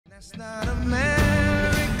What's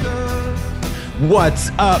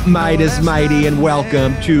up, Meidas Mighty, and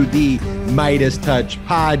welcome to the MeidasTouch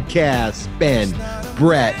podcast. Ben,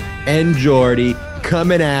 Brett, and Jordy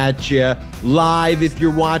coming at you live. If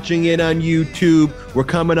you're watching it on YouTube, we're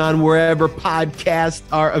coming on wherever podcasts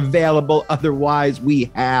are available. Otherwise,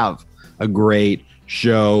 we have a great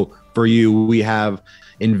show for you. We have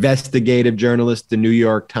investigative journalist, the New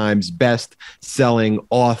York Times best-selling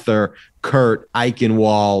author, Kurt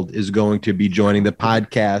Eichenwald, is going to be joining the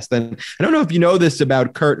podcast. And I don't know if you know this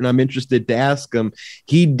about Kurt, and I'm interested to ask him.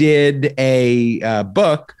 He did a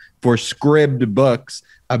book for Scribd Books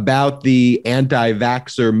about the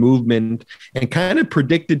anti-vaxxer movement and kind of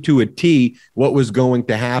predicted to a T what was going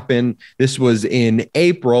to happen. This was in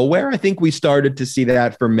April, where I think we started to see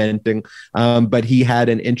that fermenting. But he had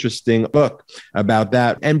an interesting book about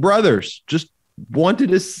that. And brothers, just wanted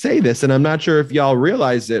to say this, and I'm not sure if y'all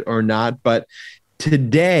realize it or not, but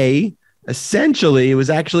today, essentially, it was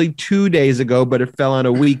actually 2 days ago, but it fell on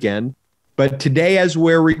a weekend. But today, as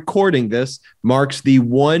we're recording this, marks the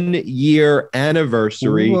 1 year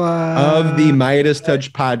anniversary of the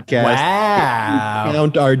MeidasTouch podcast. Wow. We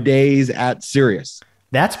count our days at Sirius.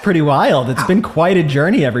 That's pretty wild. It's been quite a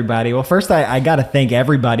journey, everybody. Well, first, I got to thank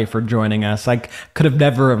everybody for joining us. I could have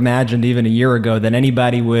never imagined even a year ago that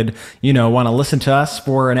anybody would, want to listen to us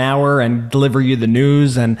for an hour and deliver you the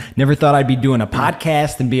news, and never thought I'd be doing a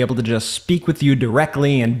podcast and be able to just speak with you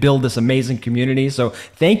directly and build this amazing community. So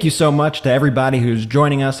thank you so much to everybody who's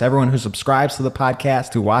joining us, everyone who subscribes to the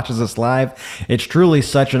podcast, who watches us live. It's truly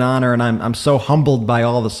such an honor, and I'm so humbled by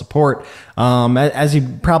all the support. As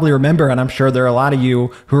you probably remember, and I'm sure there are a lot of you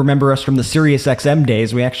who remember us from the SiriusXM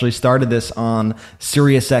days, we actually started this on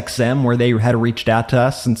SiriusXM, where they had reached out to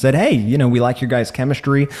us and said, hey, we like your guys'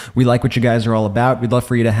 chemistry. We like what you guys are all about. We'd love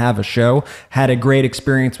for you to have a show. Had a great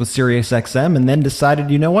experience with SiriusXM, and then decided,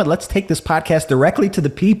 you know what, let's take this podcast directly to the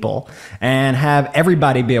people and have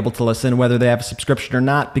everybody be able to listen, whether they have a subscription or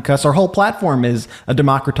not, because our whole platform is a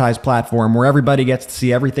democratized platform where everybody gets to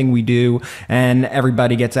see everything we do and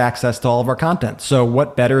everybody gets access to all of our content. So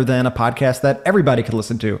what better than a podcast that everybody could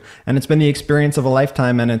listen to? And it's been the experience of a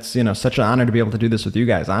lifetime, and it's such an honor to be able to do this with you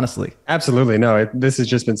guys, honestly. Absolutely. No, this has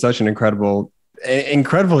just been such an incredible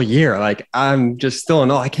year. Like, I'm just still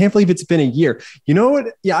in awe. I can't believe it's been a year. You know what?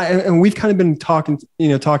 Yeah, and we've kind of been talking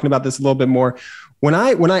about this a little bit more. When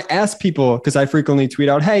I ask people, because I frequently tweet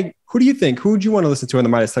out, hey, who do you think? Who would you want to listen to on the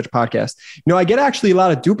MeidasTouch podcast? I get actually a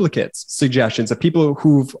lot of duplicates, suggestions of people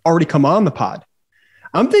who've already come on the pod.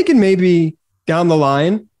 I'm thinking maybe down the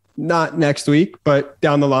line, not next week, but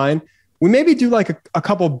down the line, we maybe do like a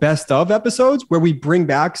couple best of episodes where we bring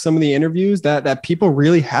back some of the interviews that people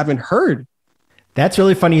really haven't heard. That's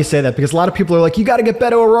really funny you say that, because a lot of people are like, you got to get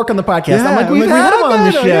Beto O'Rourke on the podcast. Yeah, I'm like, we've had him on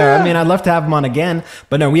the show. Yeah. I mean, I'd love to have him on again,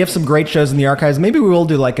 but no, we have some great shows in the archives. Maybe we will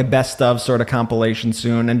do like a best of sort of compilation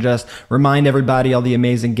soon and just remind everybody all the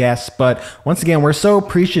amazing guests. But once again, we're so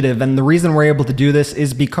appreciative. And the reason we're able to do this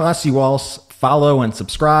is because you all follow and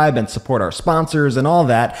subscribe and support our sponsors and all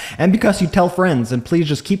that, and because you tell friends. And please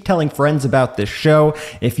just keep telling friends about this show.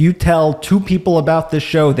 If you tell 2 people about this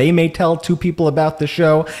show, they may tell 2 people about the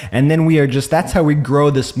show, and then that's how we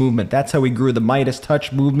grow this movement. That's how we grew the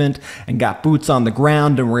MeidasTouch movement and got boots on the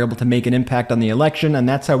ground, and we're able to make an impact on the election, and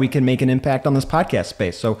that's how we can make an impact on this podcast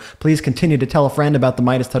space. So please continue to tell a friend about the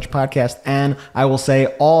MeidasTouch podcast, and I will say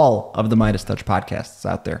all of the MeidasTouch podcasts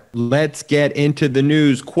out there. Let's get into the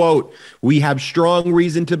news. Quote, we have strong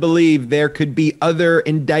reason to believe there could be other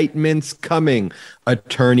indictments coming,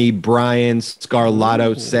 Attorney Brian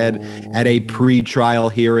Scarlato said at a pre-trial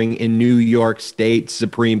hearing in New York State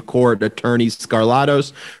Supreme Court. Attorney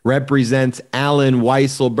Scarlato represents Alan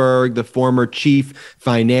Weisselberg, the former chief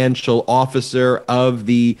financial officer of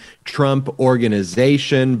the Trump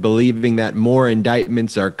organization, believing that more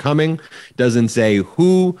indictments are coming. Doesn't say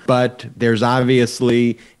who, but there's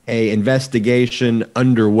obviously an investigation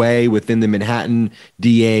underway within the Manhattan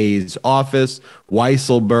DA's office.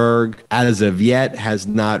 Weisselberg, as of yet, has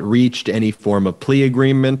not reached any form of plea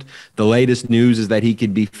agreement. The latest news is that he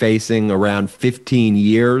could be facing around 15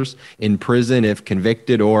 years in prison if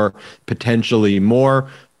convicted, or potentially more.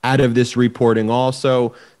 Out of this reporting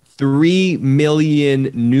also, 3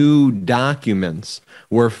 million new documents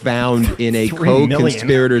were found in a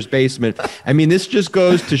co-conspirator's basement. I mean, this just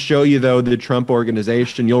goes to show you, though, the Trump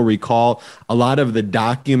organization. You'll recall a lot of the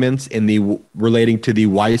documents in the relating to the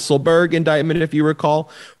Weisselberg indictment, if you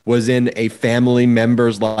recall, was in a family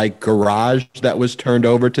member's like garage that was turned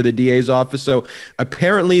over to the DA's office. So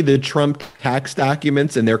apparently the Trump tax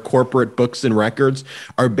documents and their corporate books and records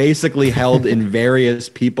are basically held in various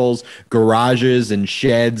people's garages and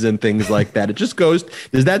sheds and things like that. It just goes,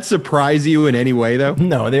 does that surprise you in any way though?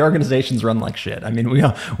 No, the organization's run like shit. I mean,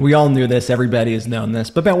 we all knew this. Everybody has known this.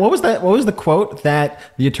 But Ben, what was the quote that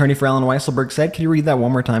the attorney for Allen Weisselberg said? Can you read that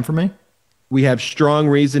one more time for me? We have strong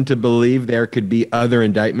reason to believe there could be other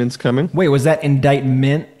indictments coming. Wait, was that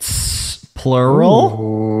indictments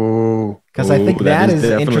plural? Because I think that is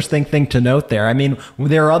an interesting thing to note there. I mean,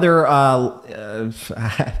 there are other, I was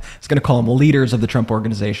going to call them leaders of the Trump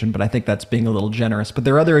organization, but I think that's being a little generous. But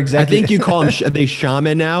there are other executives. I think you call them, are they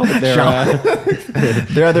shaman now? There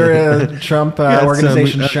are other Trump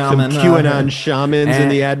organization shaman. Some QAnon shamans in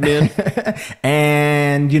the admin.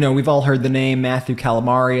 And, you know, we've all heard the name Matthew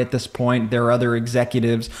Calamari at this point. There are other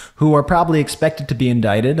executives who are probably expected to be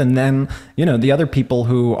indicted. And then, you know, the other people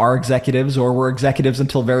who are executives or were executives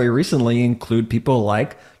until very recently include people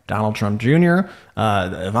like Donald Trump Jr.,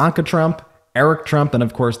 Ivanka Trump, Eric Trump, and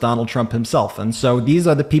of course Donald Trump himself. And so these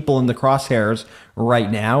are the people in the crosshairs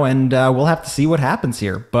right now, and we'll have to see what happens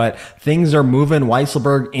here. But things are moving.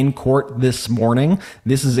 Weisselberg in court this morning.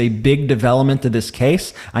 This is a big development to this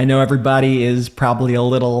case. I know everybody is probably a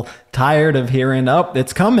little tired of hearing, oh,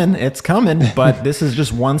 it's coming, but this is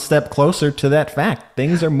just one step closer to that fact.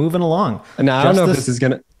 Things are moving along. Now, I don't know if this is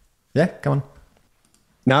going to... Yeah, come on.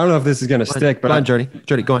 Now, I don't know if this is going to stick, but... Go on, Jordy.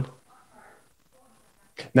 Jordy, go on.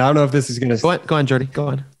 Now, I don't know if this is going to... Go on, Jordy. Go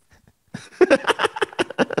on.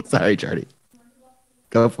 Sorry, Jordy.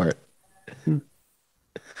 Go for it.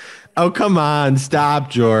 Oh, come on.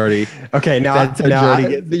 Stop, Jordy. Okay,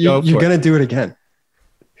 you're going to do it again.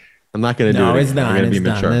 I'm not going to do it again. It's not. It's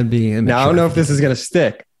not. That'd be immature. Now, I don't know if this is going to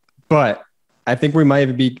stick, but I think we might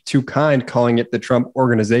be too kind calling it the Trump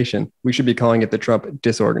organization. We should be calling it the Trump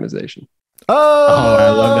disorganization. Oh, I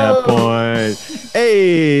love that point.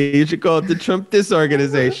 Hey, you should call it the Trump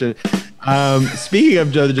disorganization. Speaking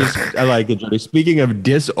of I like it, Jody. Speaking of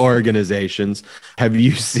disorganizations, have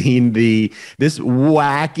you seen this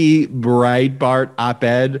wacky Breitbart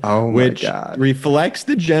op-ed, which reflects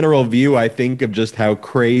the general view, I think, of just how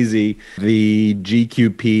crazy the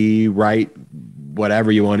GQP right,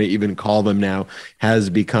 whatever you want to even call them now, has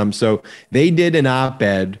become. So they did an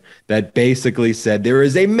op-ed that basically said there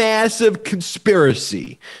is a massive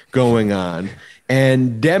conspiracy going on,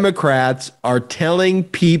 and Democrats are telling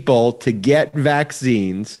people to get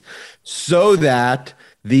vaccines so that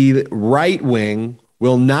the right wing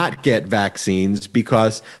will not get vaccines,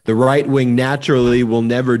 because the right wing naturally will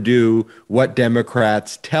never do what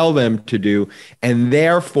Democrats tell them to do, and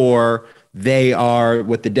therefore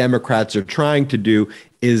what the Democrats are trying to do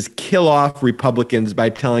is kill off Republicans by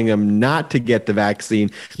telling them not to get the vaccine,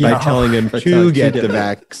 by telling them to get the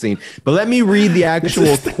vaccine. But let me read the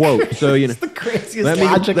actual quote. So, you know, the craziest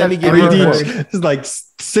logic let me give you a quote. This is like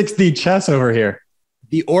 6D chess over here.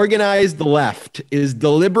 The organized left is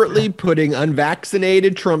deliberately putting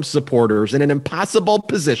unvaccinated Trump supporters in an impossible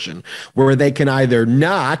position where they can either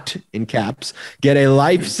not, in caps, get a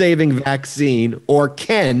life-saving vaccine, or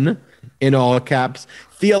can, in all caps,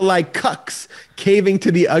 feel like cucks caving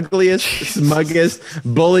to the ugliest, smuggest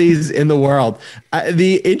bullies in the world.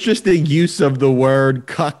 The interesting use of the word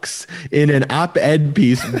cucks in an op-ed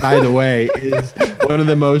piece, by the way, is one of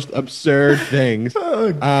the most absurd things.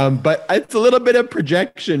 But it's a little bit of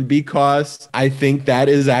projection, because I think that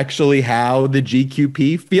is actually how the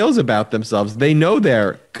GQP feels about themselves. They know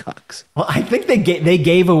they're cucks. Well, I think they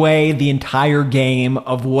gave away the entire game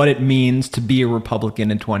of what it means to be a Republican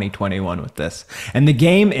in 2021 with this. And the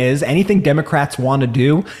game is anything Democrats want to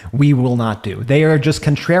do, we will not do. They are just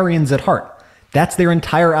contrarians at heart. That's their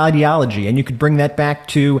entire ideology. And you could bring that back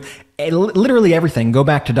to literally everything. Go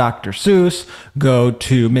back to Dr. Seuss, go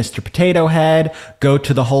to Mr. Potato Head, go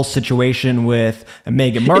to the whole situation with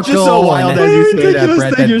Meghan Markle. It's just so wild as you say that,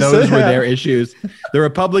 Brett, that those were their issues. The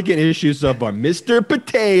Republican issues so far: Mr.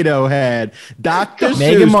 Potato Head, Dr. Seuss,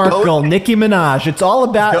 Meghan Markle, Nicki Minaj. It's all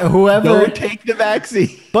about whoever. Don't take the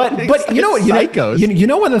vaccine. But you know what? You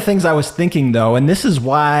know one of the things I was thinking, though, and this is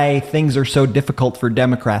why things are so difficult for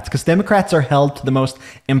Democrats, because Democrats are held to the most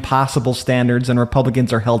impossible standards and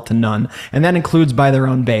Republicans are held to none. And that includes by their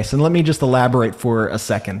own base. And let me just elaborate for a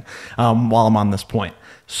second while I'm on this point.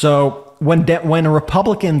 So when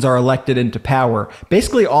Republicans are elected into power,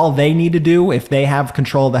 basically all they need to do, if they have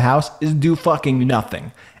control of the House, is do fucking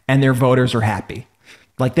nothing. And their voters are happy.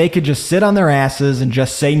 Like, they could just sit on their asses and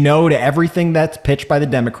just say no to everything that's pitched by the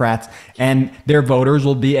Democrats, and their voters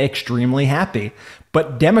will be extremely happy.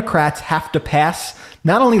 But Democrats have to pass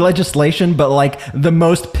not only legislation, but like the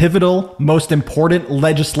most pivotal, most important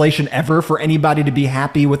legislation ever for anybody to be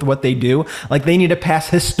happy with what they do. Like they need to pass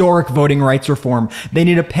historic voting rights reform. They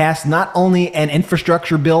need to pass not only an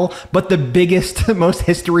infrastructure bill, but the biggest, most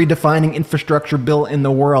history defining infrastructure bill in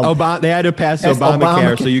the world. They had to pass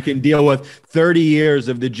Obamacare so you can deal with 30 years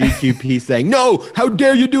of the GQP saying, no, how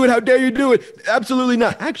dare you do it? How dare you do it? Absolutely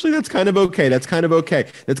not. Actually, that's kind of okay. That's kind of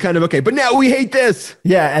okay. But now we hate this.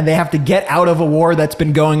 Yeah, and they have to get out of a war that's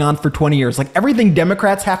been going on for 20 years. Like everything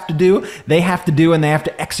Democrats have to do, they have to do, and they have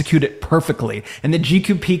to execute it perfectly. And the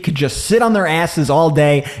GQP could just sit on their asses all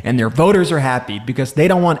day, and their voters are happy because they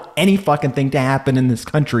don't want any fucking thing to happen in this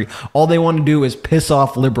country. All they want to do is piss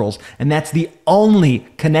off liberals, and that's the only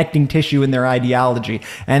connecting tissue in their ideology.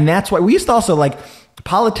 And that's why we used to also like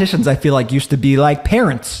politicians, I feel like, used to be like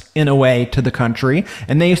parents in a way to the country,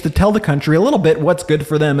 and they used to tell the country a little bit what's good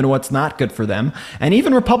for them and what's not good for them. And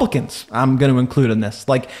even Republicans, I'm going to include in this.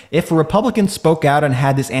 Like if a Republican spoke out and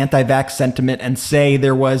had this anti-vax sentiment and say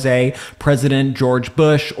there was a President George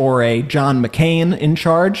Bush or a John McCain in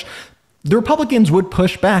charge, the Republicans would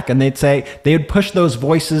push back and they'd say they would push those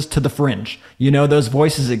voices to the fringe. You know, those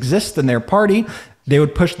voices exist in their party. They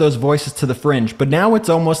would push those voices to the fringe. But now it's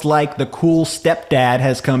almost like the cool stepdad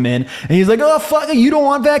has come in and he's like, oh, fuck it. You don't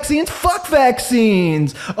want vaccines? Fuck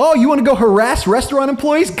vaccines. Oh, you want to go harass restaurant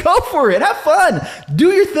employees? Go for it. Have fun.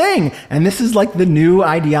 Do your thing. And this is like the new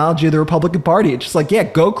ideology of the Republican Party. It's just like, yeah,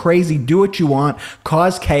 go crazy. Do what you want.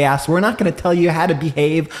 Cause chaos. We're not going to tell you how to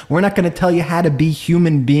behave. We're not going to tell you how to be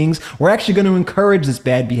human beings. We're actually going to encourage this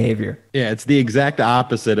bad behavior. Yeah, it's the exact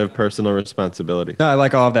opposite of personal responsibility. No, I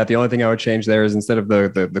like all of that. The only thing I would change there is instead of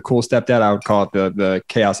the cool stepdad, I would call it the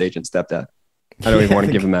chaos agent stepdad. I don't even want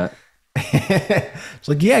to give him that. It's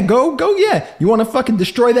like, yeah, go, yeah. You want to fucking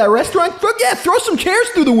destroy that restaurant? Fuck yeah, throw some chairs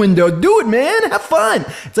through the window. Do it, man. Have fun.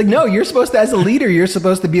 It's like, no, you're supposed to, as a leader, you're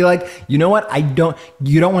supposed to be like, you know what?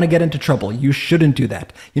 You don't want to get into trouble. You shouldn't do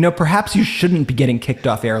that. You know, perhaps you shouldn't be getting kicked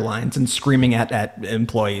off airlines and screaming at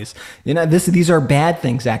employees. You know, these are bad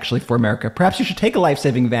things actually for America. Perhaps you should take a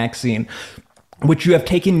life-saving vaccine, which you have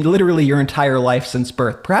taken literally your entire life since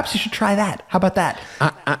birth. Perhaps you should try that. How about that?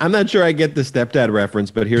 I'm not sure I get the stepdad reference,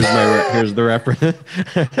 but here's the reference.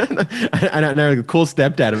 I don't know, cool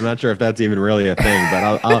stepdad. I'm not sure if that's even really a thing, but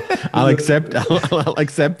I'll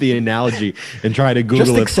accept the analogy and try to Google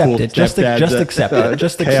just accept it. Just accept it.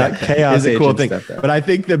 Just accept it. Chaos is a cool thing. But I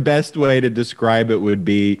think the best way to describe it would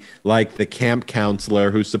be like the camp counselor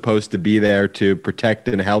who's supposed to be there to protect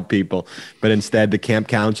and help people, but instead the camp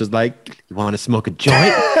counselor's like, you want to smoke a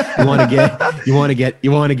joint? You want to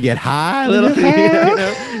get high a little?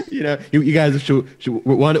 You guys should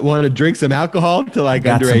want to drink some alcohol to like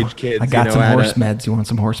underage kids. I got some horse meds. You want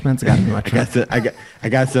some horse meds? I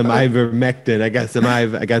got some ivermectin. I got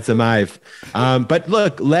some Ive. But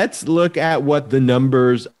let's look at what the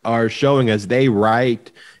numbers are showing as they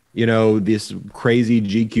write. You know, this crazy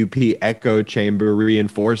GQP echo chamber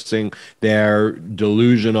reinforcing their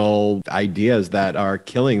delusional ideas that are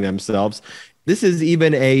killing themselves. This is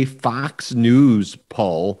even a Fox News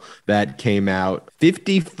poll that came out.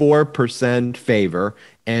 54% favor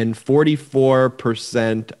and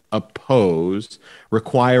 44% oppose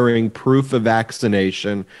requiring proof of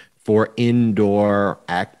vaccination for indoor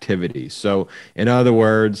activities. So in other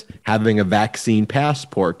words, having a vaccine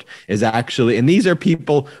passport is actually, and these are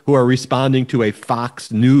people who are responding to a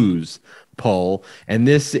Fox News poll, and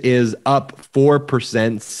this is up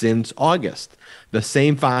 4% since August. The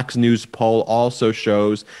same Fox News poll also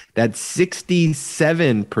shows that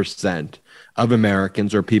 67% of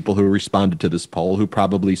Americans, or people who responded to this poll, who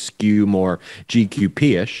probably skew more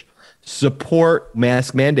GQP-ish, support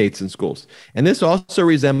mask mandates in schools. And this also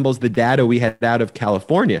resembles the data we had out of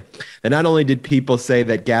California. And not only did people say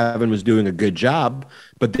that Gavin was doing a good job,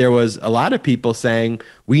 but there was a lot of people saying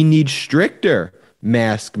we need stricter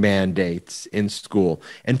mask mandates in school.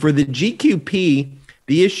 And for the GQP,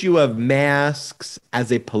 the issue of masks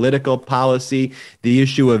as a political policy, the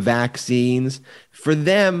issue of vaccines, for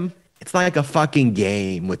them, it's like a fucking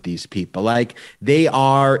game with these people. Like they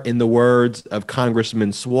are, in the words of Congressman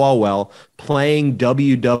Swalwell, playing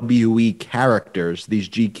WWE characters. These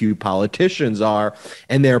GQ politicians are,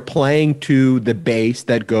 and they're playing to the base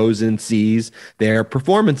that goes and sees their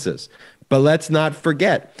performances. But let's not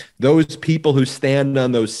forget those people who stand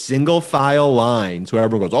on those single file lines, who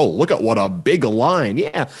everyone goes, oh, look at what a big line.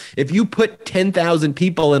 Yeah. If you put 10,000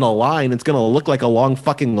 people in a line, it's going to look like a long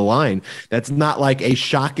fucking line. That's not like a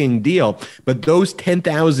shocking deal. But those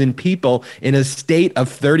 10,000 people in a state of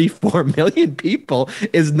 34 million people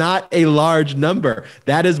is not a large number.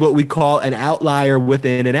 That is what we call an outlier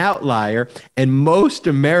within an outlier. And most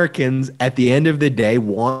Americans at the end of the day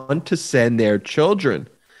want to send their children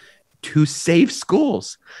to safe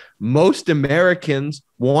schools. Most Americans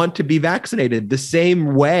want to be vaccinated the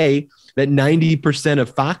same way that 90%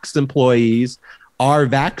 of Fox employees are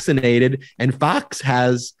vaccinated, and Fox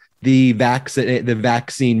has the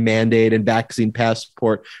vaccine mandate and vaccine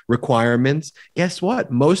passport requirements. Guess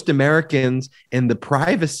what? Most Americans in the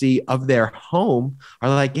privacy of their home are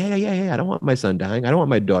like, yeah. I don't want my son dying. I don't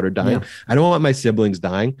want my daughter dying. Yeah. I don't want my siblings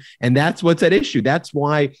dying. And that's what's at issue. That's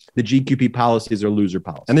why the GQP policies are loser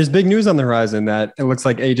policies. And there's big news on the horizon that it looks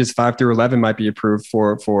like ages 5 through 11 might be approved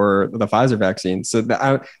for the Pfizer vaccine. So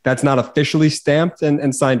that's not officially stamped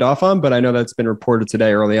and signed off on, but I know that's been reported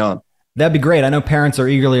today early on. That'd be great. I know parents are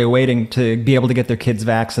eagerly awaiting to be able to get their kids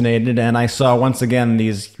vaccinated. And I saw once again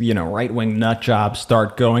these, right-wing nut jobs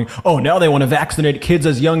start going, oh, now they want to vaccinate kids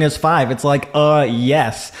as young as 5. It's like,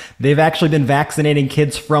 yes. They've actually been vaccinating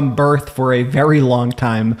kids from birth for a very long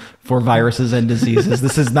time for viruses and diseases.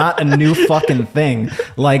 This is not a new fucking thing.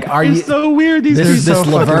 Like, it's so weird. This is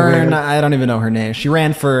Laverne. I don't even know her name. She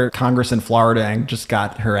ran for Congress in Florida and just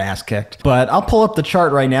got her ass kicked. But I'll pull up the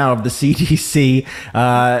chart right now of the CDC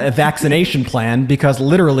vaccination plan, because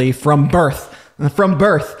literally from birth,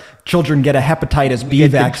 children get a hepatitis B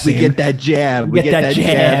vaccine. We get that jab. You get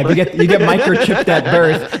microchipped at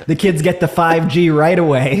birth. The kids get the 5G right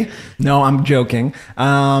away. No, I'm joking.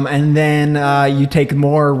 And then you take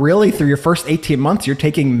more, really, through your first 18 months, you're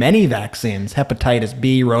taking many vaccines. Hepatitis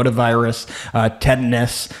B, rotavirus,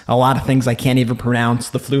 tetanus, a lot of things I can't even pronounce,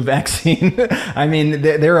 the flu vaccine. I mean,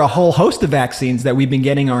 there are a whole host of vaccines that we've been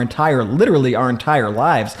getting literally our entire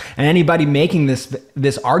lives. And anybody making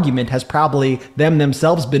this argument has probably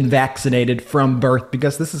themselves been vaccinated from birth,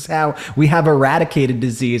 because this is how we have eradicated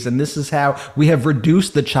disease, and this is how we have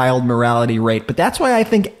reduced the child mortality rate. But that's why I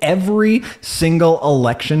think every single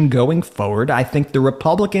election going forward, I think the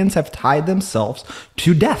Republicans have tied themselves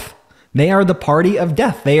to death. They are the party of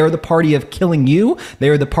death. They are the party of killing you. They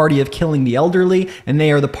are the party of killing the elderly, and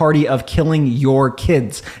they are the party of killing your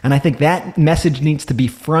kids. And I think that message needs to be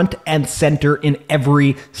front and center in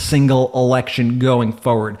every single election going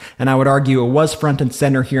forward. And I would argue it was front and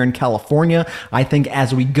center here in California. I think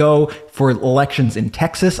as we go for elections in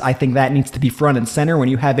Texas, I think that needs to be front and center. When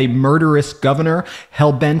you have a murderous governor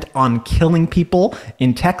hell-bent on killing people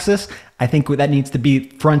in Texas, I think that needs to be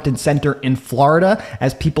front and center in Florida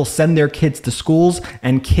as people send their kids to schools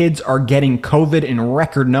and kids are getting COVID in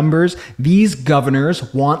record numbers. These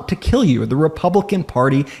governors want to kill you. The Republican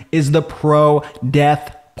Party is the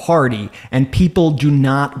pro-death party, and people do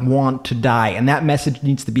not want to die. And that message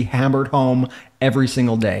needs to be hammered home every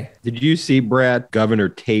single day. Did you see, Brad, Governor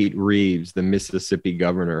Tate Reeves, the Mississippi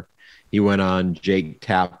governor? He went on Jake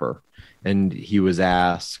Tapper, and he was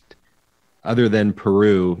asked, other than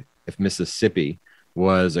Peru, if Mississippi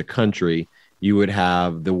was a country, you would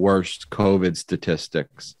have the worst COVID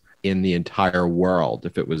statistics in the entire world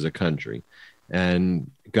if it was a country. And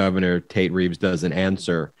Governor Tate Reeves doesn't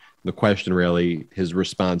answer the question, really. His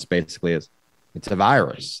response basically is, it's a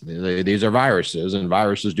virus. These are viruses, and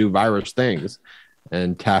viruses do virus things.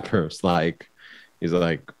 And Tapper's like, he's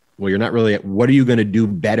like, well, you're not really, what are you going to do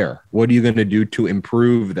better? What are you going to do to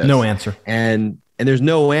improve this? No answer. And there's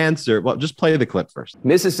no answer. Well, just play the clip first.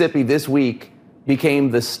 Mississippi this week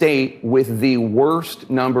became the state with the worst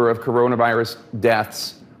number of coronavirus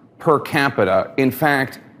deaths per capita. In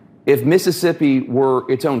fact, if Mississippi were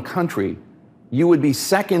its own country, you would be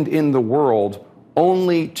second in the world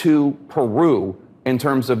only to Peru in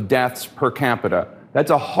terms of deaths per capita.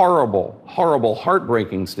 That's a horrible, horrible,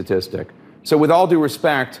 heartbreaking statistic. So with all due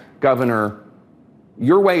respect, Governor,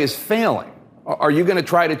 your way is failing. Are you going to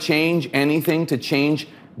try to change anything to change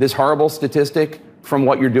this horrible statistic from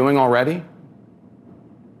what you're doing already?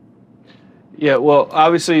 Yeah, well,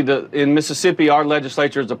 obviously, in Mississippi, our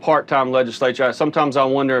legislature is a part-time legislature. Sometimes I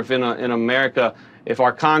wonder if in America, if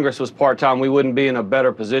our Congress was part-time, we wouldn't be in a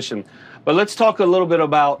better position. But let's talk a little bit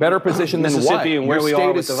about better position than Mississippi what? And where Your we state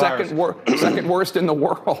are with is the virus. second worst in the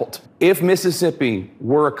world. If Mississippi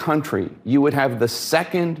were a country, you would have the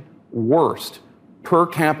second worst per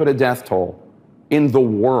capita death toll in the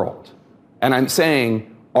world. And I'm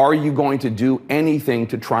saying, are you going to do anything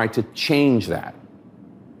to try to change that?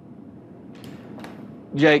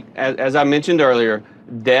 Jake, as I mentioned earlier,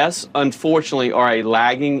 deaths, unfortunately, are a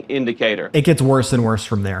lagging indicator. It gets worse and worse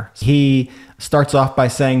from there. He starts off by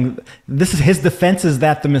saying this is his defense is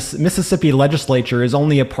that the Mississippi legislature is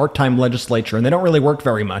only a part-time legislature and they don't really work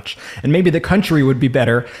very much. And maybe the country would be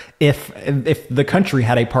better if the country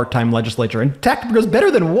had a part-time legislature. And Tack goes,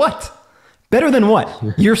 better than what? Better than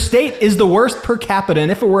what? Your state is the worst per capita,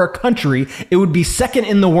 and if it were a country, it would be second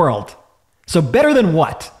in the world. So better than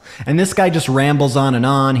what? And this guy just rambles on and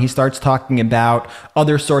on. He starts talking about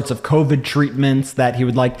other sorts of COVID treatments that he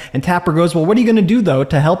would like. And Tapper goes, well, what are you going to do, though,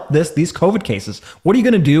 to help these COVID cases? What are you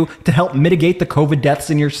going to do to help mitigate the COVID deaths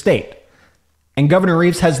in your state? And Governor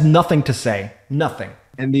Reeves has nothing to say. Nothing.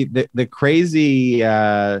 And the crazy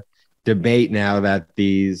debate now that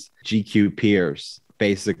these GQ peers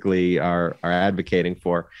basically are advocating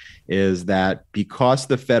for is that because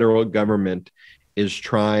the federal government is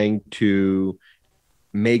trying to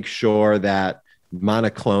make sure that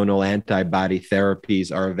monoclonal antibody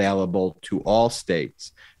therapies are available to all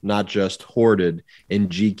states, not just hoarded in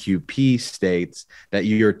GQP states, that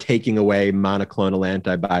you're taking away monoclonal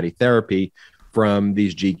antibody therapy from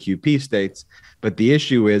these GQP states. But the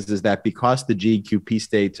issue is that because the GQP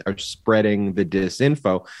states are spreading the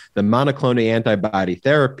disinfo, the monoclonal antibody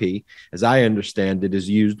therapy, as I understand it, is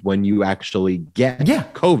used when you actually get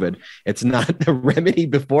COVID. It's not the remedy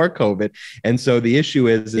before COVID. And so the issue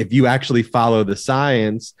is, if you actually follow the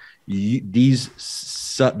science, these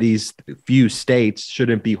few states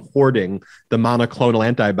shouldn't be hoarding the monoclonal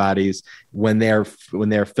antibodies when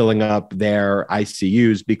they're filling up their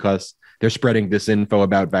ICUs, because they're spreading disinfo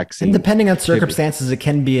about vaccines. And depending on circumstances, it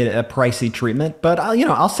can be a pricey treatment. But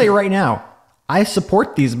I'll say right now, I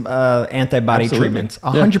support these antibody treatments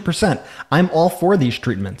 100%. I'm all for these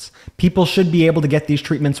treatments. People should be able to get these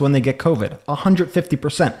treatments when they get COVID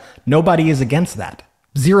 150%. Nobody is against that.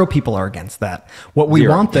 Zero people are against that. What we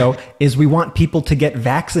want, though, is we want people to get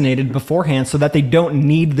vaccinated beforehand so that they don't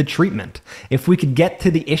need the treatment. If we could get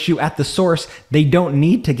to the issue at the source, they don't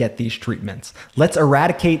need to get these treatments. Let's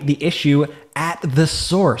eradicate the issue at the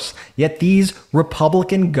source. Yet these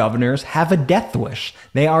Republican governors have a death wish.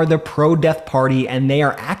 They are the pro-death party, and they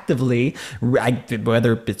are actively,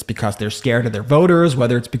 whether it's because they're scared of their voters,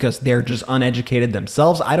 whether it's because they're just uneducated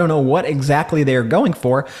themselves, I don't know what exactly they're going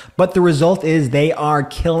for, but the result is they are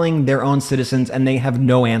killing their own citizens, and they have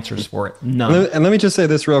no answers for it. None. And let me just say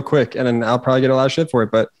this real quick, and then I'll probably get a lot of shit for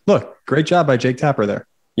it, but look, great job by Jake Tapper there.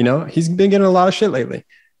 He's been getting a lot of shit lately,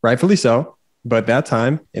 rightfully so. But that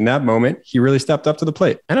time, in that moment, he really stepped up to the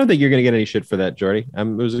plate. I don't think you're going to get any shit for that, Jordy. It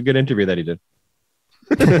was a good interview that he did.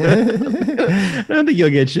 I don't think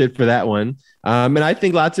you'll get shit for that one. And I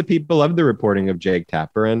think lots of people love the reporting of Jake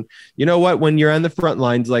Tapper. And you know what? When you're on the front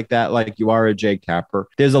lines like that, like you are a Jake Tapper,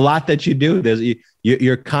 there's a lot that you do.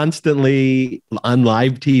 You're constantly on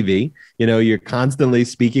live TV. You're constantly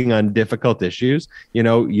speaking on difficult issues. You're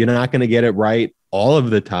not going to get it right all of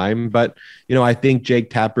the time. But, I think Jake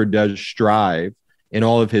Tapper does strive in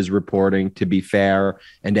all of his reporting to be fair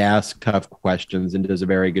and ask tough questions, and does a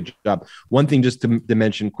very good job. One thing just to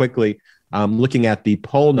mention quickly, looking at the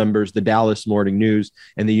poll numbers, the Dallas Morning News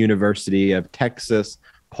and the University of Texas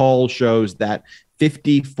poll shows that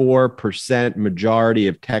 54% majority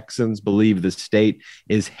of Texans believe the state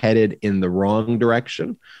is headed in the wrong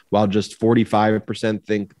direction, while just 45%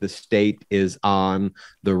 think the state is on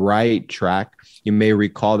the right track. You may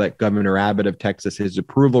recall that Governor Abbott of Texas, his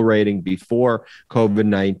approval rating before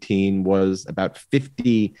COVID-19 was about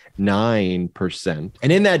 59%.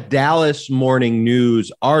 And in that Dallas Morning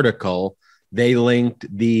News article, they linked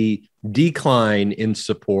the decline in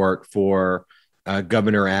support for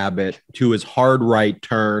Governor Abbott to his hard right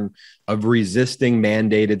turn of resisting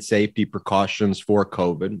mandated safety precautions for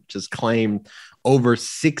COVID, which has claimed over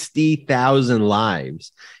 60,000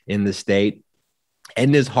 lives in the state,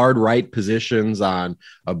 and his hard right positions on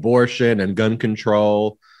abortion and gun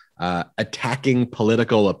control, attacking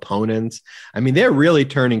political opponents. I mean, they're really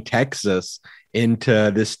turning Texas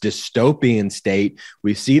into this dystopian state.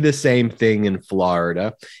 We see the same thing in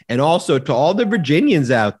Florida. And also to all the Virginians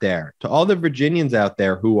out there,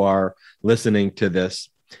 who are listening to this,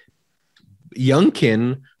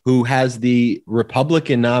 Youngkin, who has the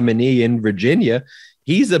Republican nominee in Virginia,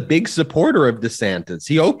 he's a big supporter of DeSantis.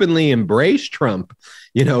 He openly embraced Trump,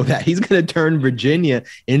 that he's going to turn Virginia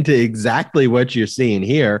into exactly what you're seeing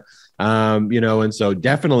here. And so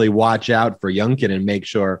definitely watch out for Youngkin and make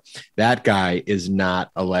sure that guy is not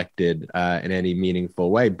elected in any meaningful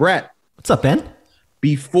way. Brett. What's up, Ben?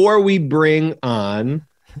 Before we bring on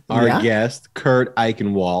our guest, Kurt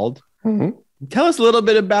Eichenwald, tell us a little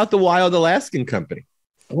bit about the Wild Alaskan Company.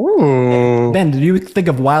 Ooh. Ben, did you think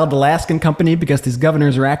of Wild Alaskan Company because these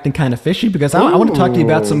governors are acting kind of fishy? Because I want to talk to you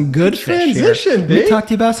about some good fish transition, here. Let me talk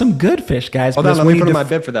to you about some good fish, guys. Hold on, let me put on my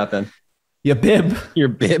bib for that then. Your bib? Your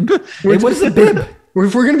bib? Hey, what is a bib?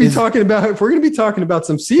 If we're going to be talking about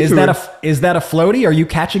some seafood, is that a floaty? Are you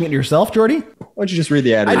catching it yourself, Jordy? Why don't you just read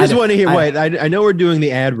the ad? I just want to hear. I know we're doing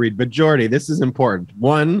the ad read, but Jordy, this is important.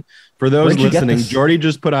 One, for those listening, Jordy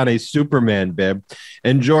just put on a Superman bib,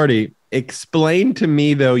 and Jordy, explain to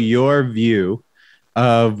me though your view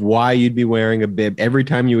of why you'd be wearing a bib every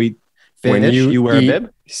time you eat fish. When you wear a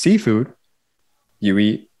bib. Seafood,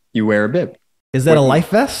 you wear a bib. Is that a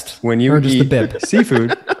life vest? When you or just eat a bib?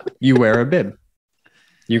 Seafood, you wear a bib.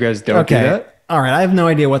 You guys don't do that? All right, I have no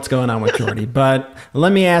idea what's going on with Jordy, but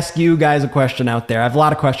let me ask you guys a question out there. I have a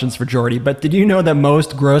lot of questions for Jordy, but did you know that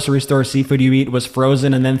most grocery store seafood you eat was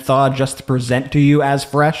frozen and then thawed just to present to you as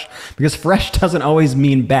fresh? Because fresh doesn't always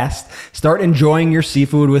mean best. Start enjoying your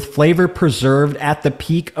seafood with flavor preserved at the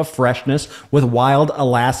peak of freshness with Wild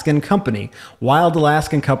Alaskan Company. Wild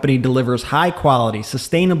Alaskan Company delivers high quality,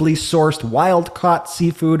 sustainably sourced, wild-caught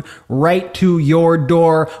seafood right to your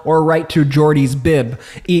door or right to Jordy's bib.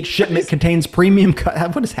 Each shipment contains premium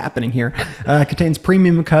cut. What is happening here? Contains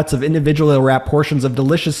premium cuts of individually wrapped portions of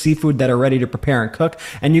delicious seafood that are ready to prepare and cook.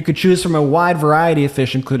 And you could choose from a wide variety of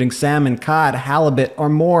fish, including salmon, cod, halibut, or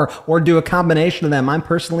more, or do a combination of them. I'm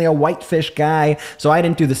personally a whitefish guy, so I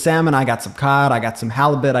didn't do the salmon. I got some cod, I got some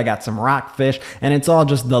halibut, I got some rockfish, and it's all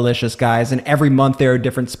just delicious, guys. And every month there are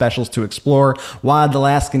different specials to explore. Wild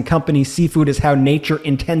Alaskan Company seafood is how nature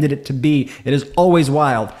intended it to be. It is always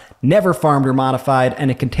wild, never farmed or modified,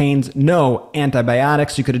 and it contains no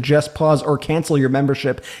antibiotics. You could adjust, pause, or cancel your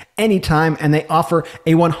membership anytime, and they offer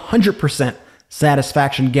a 100%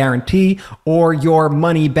 satisfaction guarantee or your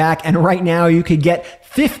money back. And right now you could get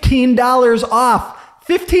 $15 off.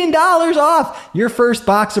 $15 off your first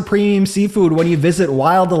box of premium seafood when you visit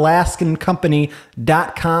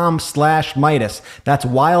wildalaskancompany.com/Meidas. That's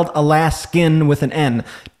Wild Alaskan with an N.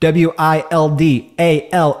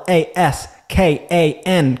 WILDALASKAN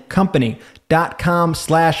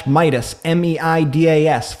company.com/Meidas,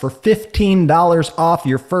 MEIDAS, for $15 off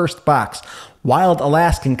your first box.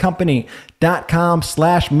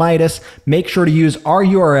 WildAlaskanCompany.com/Meidas. Make sure to use our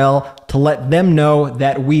URL to let them know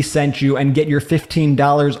that we sent you and get your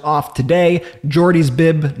 $15 off today. Jordy's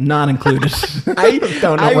bib not included. I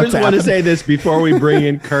just want to say this before we bring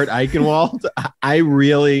in Kurt Eichenwald. I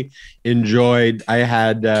really enjoyed. I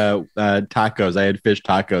had tacos. I had fish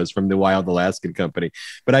tacos from the Wild Alaskan Company.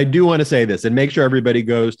 But I do want to say this and make sure everybody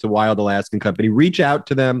goes to Wild Alaskan Company. Reach out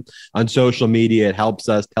to them on social media. It helps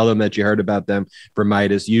us. Tell them that you heard about them for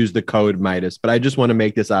Meidas. Use the code Meidas. But I just want to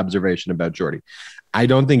make this observation about Jordy. I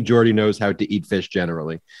don't think Jordy knows how to eat fish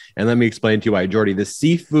generally. And let me explain to you why. Jordy, the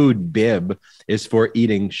seafood bib is for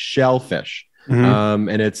eating shellfish. Mm-hmm.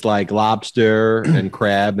 And it's like lobster and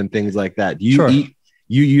crab and things like that. Do you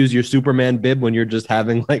you use your Superman bib when you're just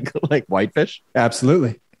having like whitefish?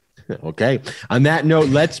 Absolutely. Okay. On that note,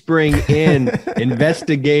 let's bring in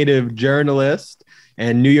investigative journalist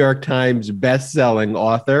and New York Times best-selling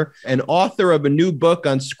author, and author of a new book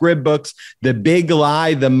on Scrib Books, The Big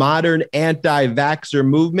Lie, The Modern Anti-Vaxxer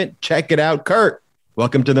Movement. Check it out. Kurt,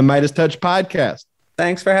 welcome to the MeidasTouch podcast.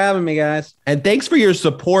 Thanks for having me, guys. And thanks for your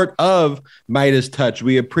support of MeidasTouch.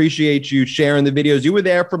 We appreciate you sharing the videos. You were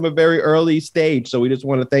there from a very early stage, so we just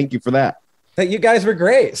want to thank you for that. You guys were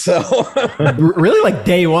great. So really, like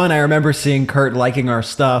day one, I remember seeing Kurt liking our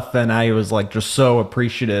stuff, and I was like just so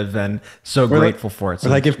appreciative and so grateful for it. So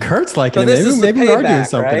like, if Kurt's liking it, maybe we're doing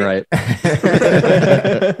something right.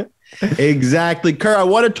 Exactly. Kurt, I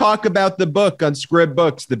want to talk about the book on Scrib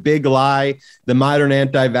Books, The Big Lie, The Modern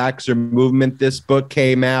Anti-Vaxxer Movement. This book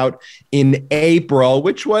came out in April,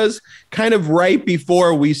 which was kind of right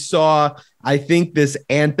before we saw, I think, this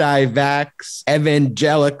anti-vax,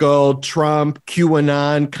 evangelical, Trump,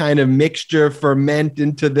 QAnon kind of mixture ferment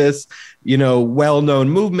into this, well-known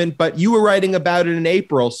movement. But you were writing about it in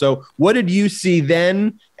April. So what did you see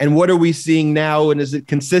then? And what are we seeing now? And is it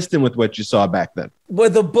consistent with what you saw back then? Well,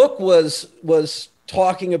 the book was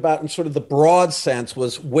talking about, in sort of the broad sense,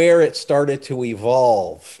 was where it started to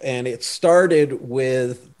evolve. And it started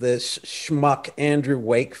with this schmuck, Andrew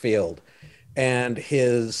Wakefield, and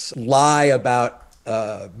his lie about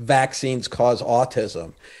vaccines cause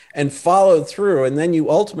autism, and followed through. And then you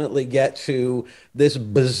ultimately get to this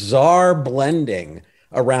bizarre blending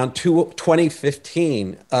around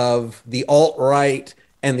 2015 of the alt-right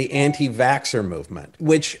and the anti-vaxxer movement,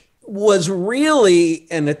 which was really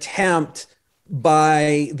an attempt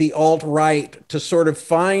by the alt-right to sort of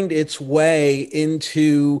find its way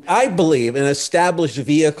into, I believe, an established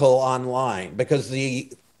vehicle online, because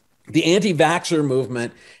the the anti-vaxxer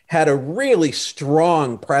movement had a really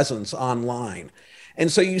strong presence online.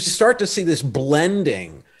 And so you start to see this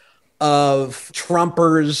blending of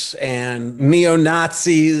Trumpers and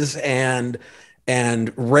neo-Nazis and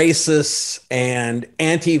racists and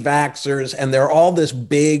anti-vaxxers, and they're all this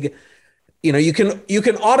big, you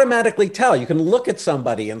can automatically tell. You can look at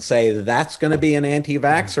somebody and say that's going to be an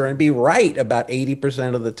anti-vaxxer and be right about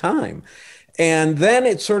 80% of the time. And then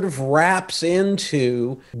it sort of wraps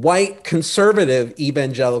into white conservative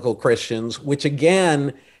evangelical Christians, which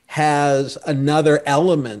again has another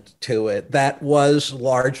element to it that was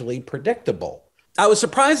largely predictable. I was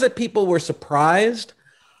surprised that people were surprised.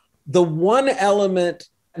 The one element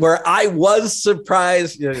where I was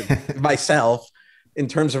surprised myself in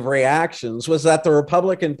terms of reactions was that the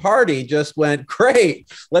Republican Party just went,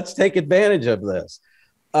 great, let's take advantage of this.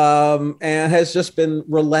 And has just been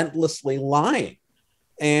relentlessly lying.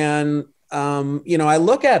 And, I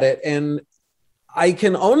look at it and I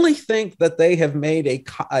can only think that they have made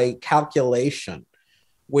a calculation,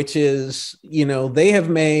 which is, they have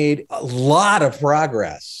made a lot of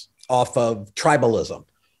progress off of tribalism,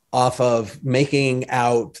 off of making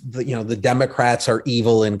out the Democrats are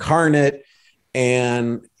evil incarnate,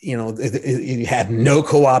 and you had no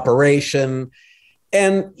cooperation.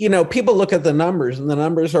 And people look at the numbers, and the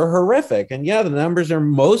numbers are horrific. And the numbers are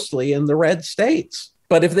mostly in the red states.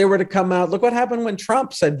 But if they were to come out, look what happened when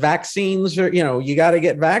Trump said vaccines are, you got to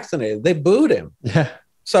get vaccinated. They booed him. Yeah.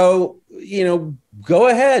 So, go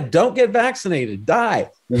ahead, don't get vaccinated,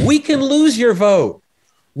 die. We can lose your vote.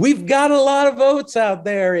 We've got a lot of votes out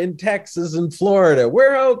there in Texas and Florida.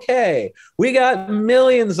 We're okay. We got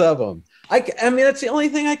millions of them. I mean, that's the only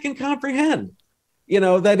thing I can comprehend.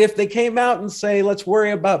 That if they came out and say, let's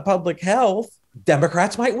worry about public health,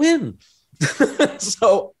 Democrats might win.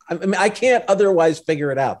 So, I can't otherwise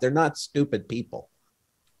figure it out. They're not stupid people.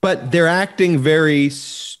 But they're acting very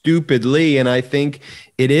stupidly. And I think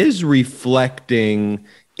it is reflecting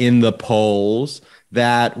in the polls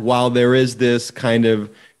that while there is this kind of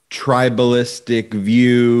tribalistic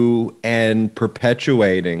view and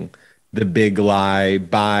perpetuating the big lie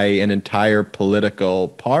by an entire political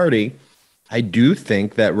party, I do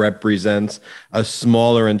think that represents a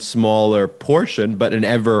smaller and smaller portion, but an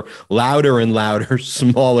ever louder and louder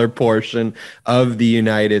smaller portion of the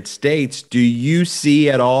United States. Do you see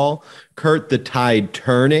at all, Kurt, the tide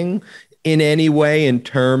turning in any way in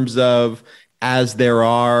terms of as there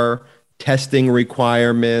are testing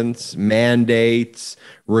requirements, mandates,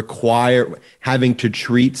 having to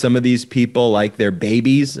treat some of these people like they're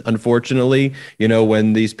babies, unfortunately,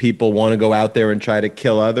 when these people want to go out there and try to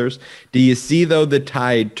kill others? Do you see, though, the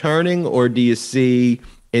tide turning, or do you see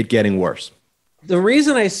it getting worse? The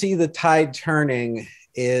reason I see the tide turning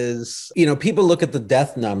is, people look at the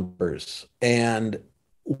death numbers, and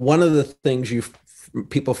one of the things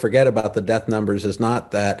people forget about the death numbers is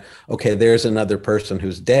not that, okay, there's another person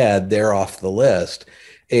who's dead, they're off the list.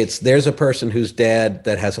 There's a person who's dead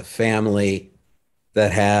that has a family,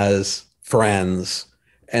 that has friends,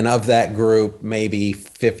 and of that group, maybe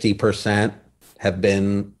 50% have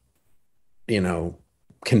been,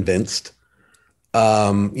 convinced.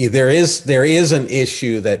 There is an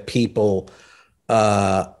issue that people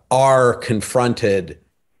are confronted,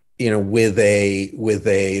 there's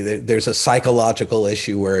a psychological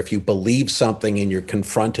issue where if you believe something and you're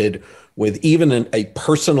confronted with even a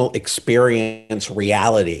personal experience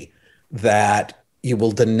reality, that you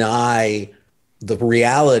will deny the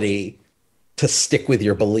reality to stick with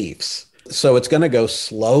your beliefs. So it's going to go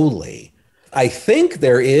slowly. I think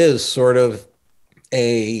there is sort of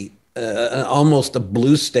almost a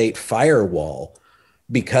blue state firewall,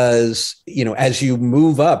 because, as you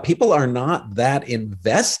move up, people are not that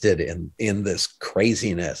invested in this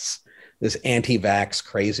craziness, this anti-vax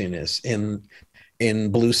craziness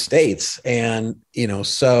in blue states. And,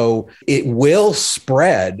 so it will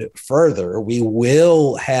spread further. We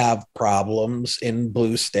will have problems in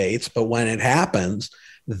blue states, but when it happens,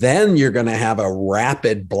 then you're going to have a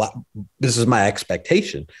rapid, this is my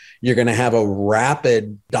expectation, you're going to have a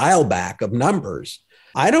rapid dial back of numbers.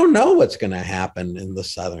 I don't know what's going to happen in the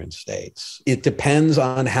southern states. It depends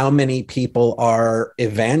on how many people are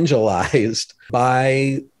evangelized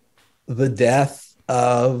by the death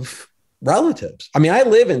of relatives. I mean, I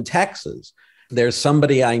live in Texas. There's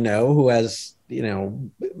somebody I know who has,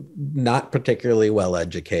 not particularly well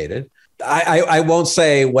educated. I won't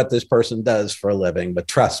say what this person does for a living, but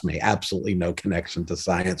trust me, absolutely no connection to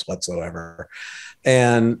science whatsoever.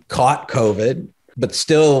 And caught COVID but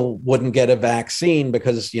still wouldn't get a vaccine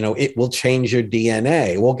because, it will change your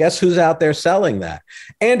DNA. Well, guess who's out there selling that?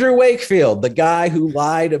 Andrew Wakefield, the guy who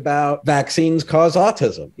lied about vaccines cause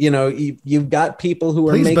autism. You've got people who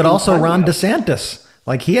are making but also money Ron out of it. DeSantis.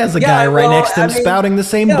 Like, he has a guy right next to him spouting the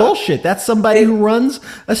same bullshit. That's somebody who runs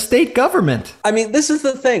a state government. I mean, this is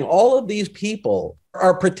the thing. All of these people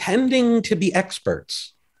are pretending to be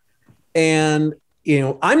experts. And,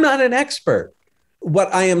 I'm not an expert.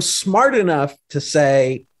 What I am smart enough to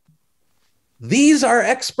say, these are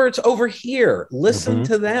experts over here. Listen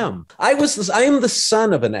to them. I am the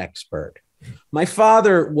son of an expert. My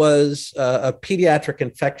father was a pediatric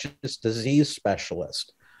infectious disease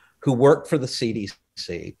specialist who worked for the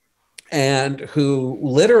CDC and who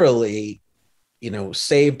literally,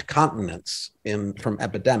 saved continents from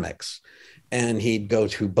epidemics. And he'd go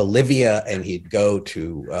to Bolivia and he'd go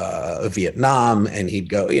to Vietnam and he'd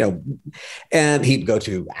go, and he'd go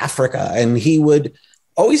to Africa. And he would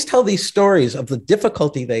always tell these stories of the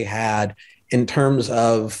difficulty they had in terms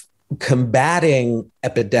of combating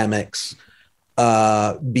epidemics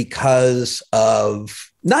because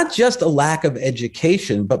of not just a lack of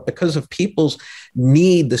education, but because of people's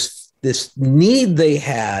need, this need they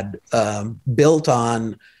had built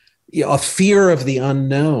on a fear of the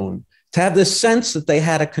unknown, to have this sense that they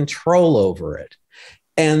had a control over it.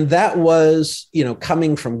 And that was,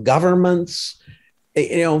 coming from governments,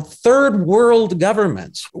 third world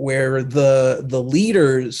governments, where the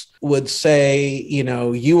leaders would say,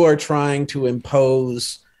 you are trying to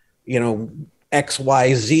impose,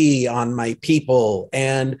 XYZ on my people.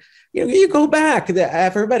 And, you go back,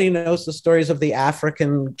 everybody knows the stories of the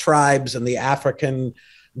African tribes and the African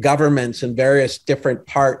governments in various different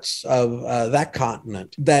parts of that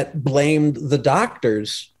continent that blamed the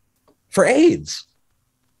doctors for AIDS.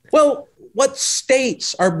 Well, what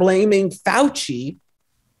states are blaming Fauci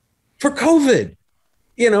for COVID?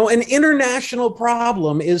 An international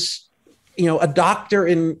problem is, a doctor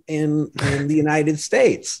in the United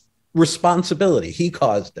States responsibility. He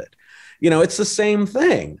caused it. It's the same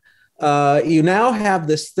thing. You now have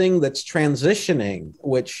this thing that's transitioning,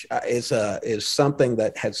 which is something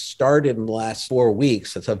that has started in the last 4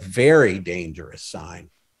 weeks. It's a very dangerous sign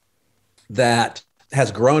that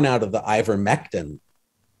has grown out of the ivermectin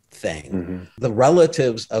thing. The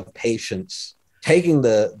relatives of patients taking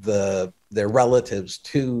their relatives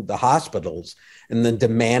to the hospitals and then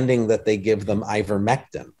demanding that they give them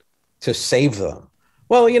ivermectin to save them.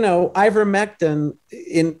 Well, ivermectin,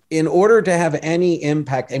 in order to have any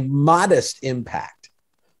impact, a modest impact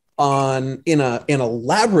in a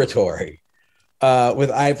laboratory with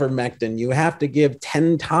ivermectin, you have to give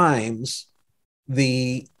 10 times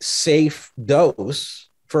the safe dose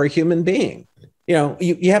for a human being.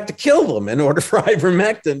 You have to kill them in order for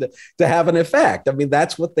ivermectin to have an effect. I mean,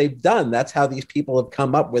 that's what they've done. That's how these people have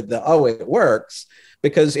come up with it works.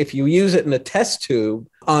 Because if you use it in a test tube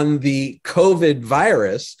on the COVID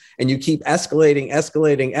virus and you keep escalating,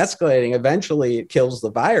 eventually it kills the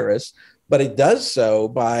virus, but it does so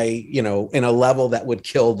by, in a level that would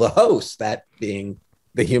kill the host, that being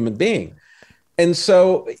the human being. And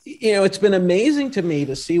so, it's been amazing to me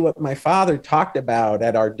to see what my father talked about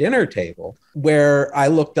at our dinner table, where I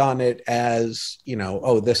looked on it as,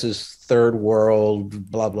 this is third world,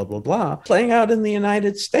 blah, blah, blah, blah, playing out in the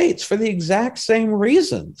United States for the exact same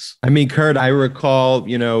reasons. I mean, Kurt, I recall,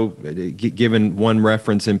 given one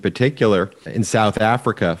reference in particular, in South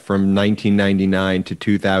Africa from 1999 to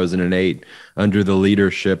 2008, under the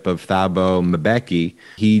leadership of Thabo Mbeki,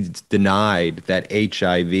 he denied that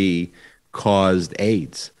HIV caused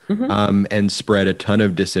AIDS and spread a ton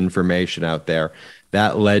of disinformation out there.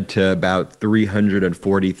 That led to about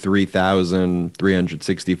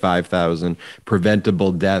 365,000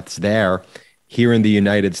 preventable deaths there. Here in the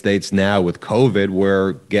United States now with COVID,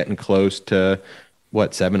 we're getting close to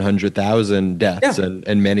 700,000 deaths,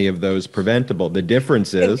 and many of those preventable. The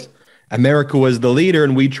difference is America was the leader,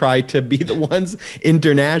 and we tried to be the ones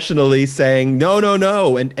internationally saying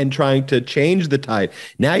no, and trying to change the tide.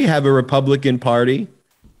 Now you have a Republican Party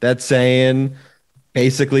that's saying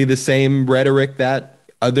basically the same rhetoric that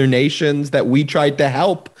other nations that we tried to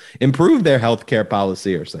help improve their healthcare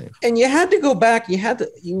policy are saying. And you had to go back.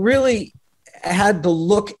 You really had to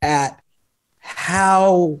look at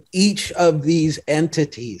how each of these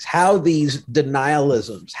entities, how these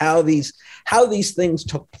denialisms, how these things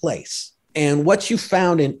took place, and what you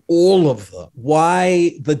found in all of them,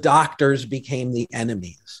 why the doctors became the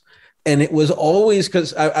enemies. And it was always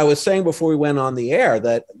because I was saying before we went on the air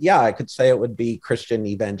that, I could say it would be Christian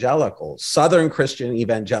evangelicals, Southern Christian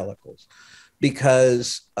evangelicals,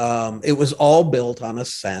 because it was all built on a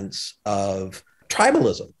sense of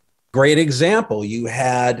tribalism. Great example. You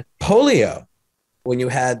had polio when you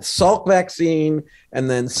had Salk vaccine, and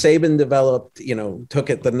then Sabin developed, took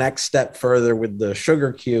it the next step further with the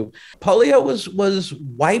sugar cube. Polio was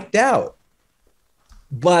wiped out,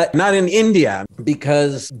 but not in India,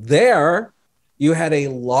 because there you had a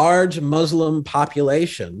large Muslim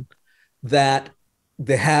population that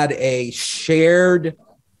had a shared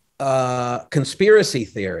conspiracy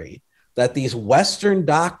theory that these Western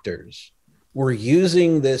doctors were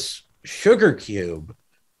using this sugar cube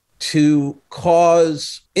to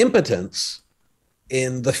cause impotence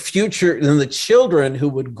in the future, in the children who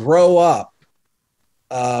would grow up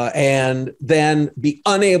and then be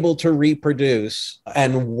unable to reproduce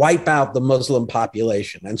and wipe out the Muslim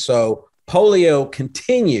population. And so polio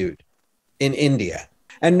continued in India.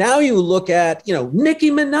 And now you look at,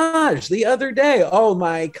 Nicki Minaj the other day. Oh,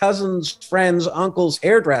 my cousin's friend's uncle's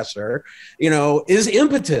hairdresser, is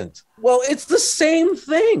impotent. Well, it's the same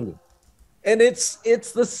thing. And it's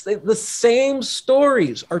the same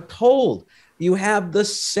stories are told. You have the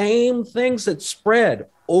same things that spread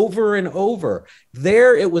over and over.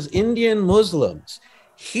 There, it was Indian Muslims.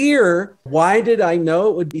 Here, why did I know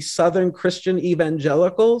it would be Southern Christian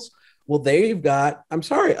evangelicals? Well, there you've got,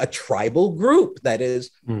 a tribal group that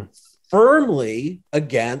is firmly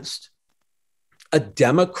against a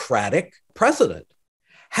Democratic president.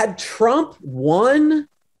 Had Trump won,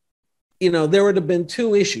 there would have been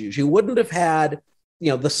two issues. You wouldn't have had,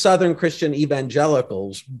 the Southern Christian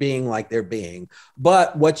evangelicals being like they're being,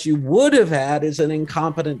 but what you would have had is an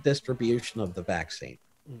incompetent distribution of the vaccine.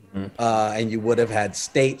 And you would have had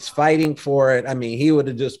states fighting for it. I mean, he would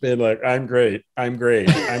have just been like, I'm great.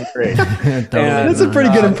 That's a pretty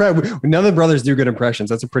good impression. None of the brothers do good impressions.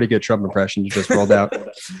 That's a pretty good Trump impression you just rolled out.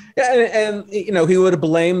 and he would have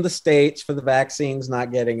blamed the states for the vaccines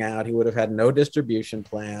not getting out. He would have had no distribution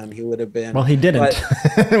plan. He would have been. Well, he didn't.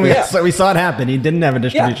 We saw it happen. He didn't have a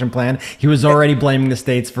distribution plan. He was already blaming the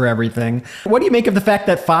states for everything. What do you make of the fact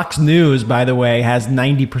that Fox News, by the way, has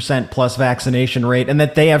 90% plus vaccination rate, and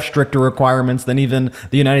that they have stricter requirements than even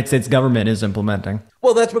the United States government is implementing?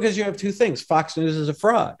 Well, that's because you have two things. Fox News is a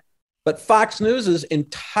fraud, but Fox News's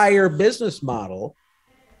entire business model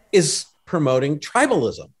is promoting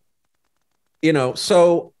tribalism.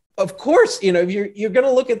 So of course, if you're going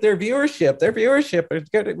to look at their viewership is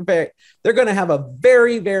they're going to have a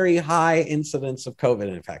very, very high incidence of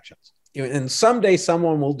COVID infections. And someday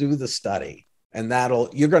someone will do the study, and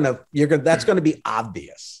that's going to be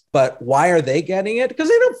obvious. But why are they getting it? Because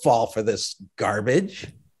they don't fall for this garbage.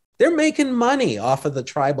 They're making money off of the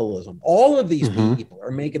tribalism. All of these people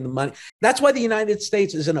are making the money. That's why the United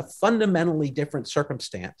States is in a fundamentally different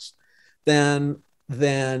circumstance than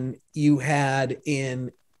you had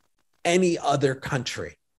in any other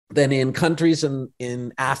country, than in countries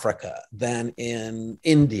in Africa, than in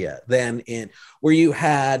India, where you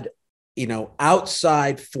had,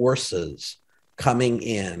 outside forces coming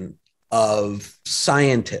in of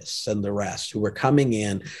scientists and the rest who were coming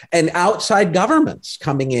in, and outside governments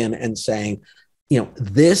coming in and saying,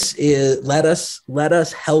 this is, let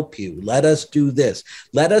us help you. Let us do this.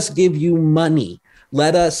 Let us give you money.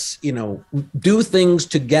 Let us, do things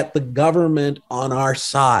to get the government on our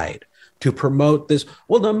side to promote this.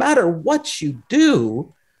 Well, no matter what you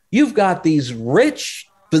do, you've got these rich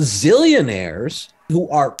bazillionaires who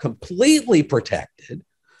are completely protected,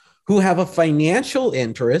 who have a financial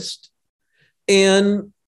interest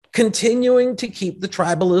in continuing to keep the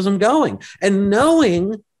tribalism going, and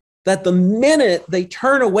knowing that the minute they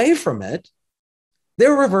turn away from it,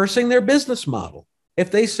 they're reversing their business model.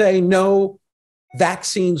 If they say no,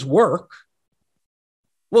 vaccines work,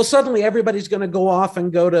 well, suddenly everybody's going to go off and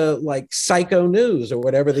go to like Psycho News or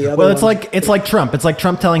whatever the other. Well, it's like Trump. It's like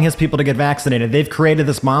Trump telling his people to get vaccinated. They've created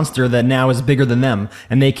this monster that now is bigger than them,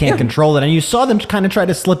 and they can't control it. And you saw them kind of try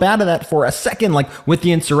to slip out of that for a second, like with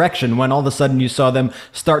the insurrection, when all of a sudden you saw them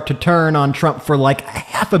start to turn on Trump for like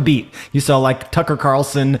half a beat. You saw like Tucker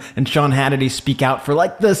Carlson and Sean Hannity speak out for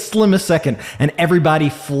like the slimmest second, and everybody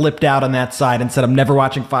flipped out on that side and said, "I'm never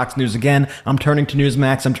watching Fox News again. I'm turning to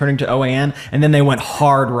Newsmax. I'm turning to OAN." And then they went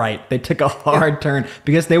hard right. They took a hard turn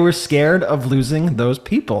because they were scared of losing those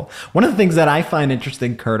people. One of the things that I find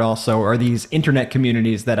interesting, Kurt, also are these internet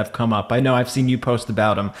communities that have come up. I know I've seen you post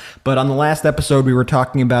about them, but on the last episode, we were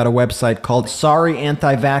talking about a website called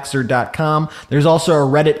sorryantivaxxer.com. There's also a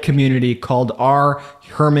Reddit community called R.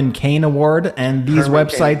 Herman Cain Award, and these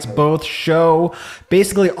websites both show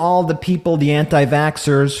basically all the people, the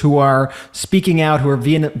anti-vaxxers who are speaking out, who are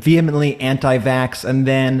vehemently anti-vax, and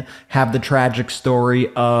then have the tragic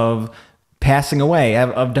story of passing away,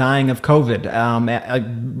 of dying of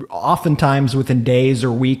COVID, oftentimes within days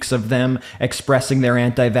or weeks of them expressing their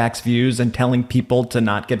anti-vax views and telling people to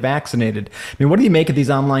not get vaccinated. I mean, what do you make of these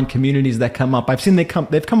online communities that come up? I've seen they've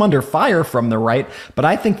come under fire from the right, but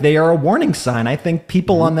I think they are a warning sign. I think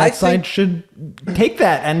people on that side should take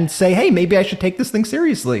that and say, hey, maybe I should take this thing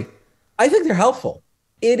seriously. I think they're helpful.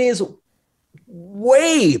 It is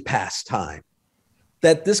way past time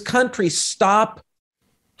that this country stop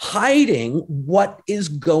hiding what is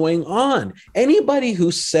going on. Anybody who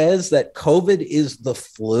says that COVID is the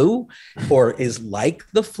flu or is like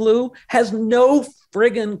the flu has no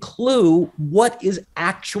friggin' clue what is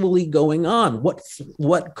actually going on, what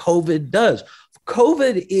COVID does.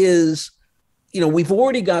 COVID is, we've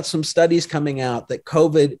already got some studies coming out that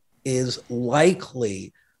COVID is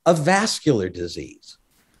likely a vascular disease,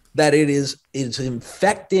 that it is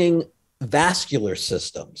infecting vascular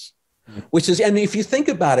systems. And if you think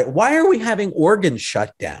about it, why are we having organs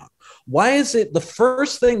shut down? Why is it the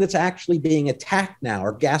first thing that's actually being attacked now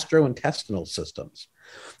are gastrointestinal systems?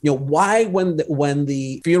 Why when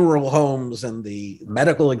the funeral homes and the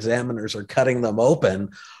medical examiners are cutting them open,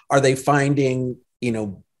 are they finding,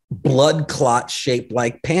 blood clots shaped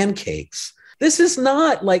like pancakes? This is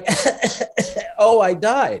not like, oh, I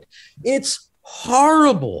died. It's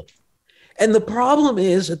horrible. And the problem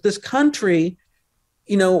is that this country,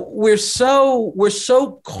 we're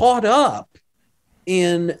so caught up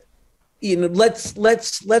in, let's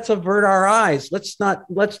avert our eyes. Let's not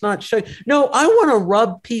show. No, I want to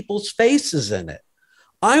rub people's faces in it.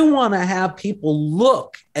 I want to have people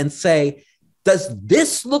look and say, does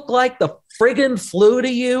this look like the friggin' flu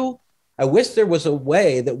to you? I wish there was a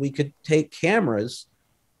way that we could take cameras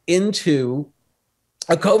into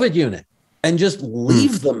a COVID unit and just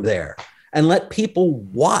leave them there and let people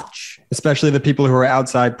watch. Especially the people who are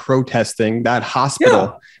outside protesting that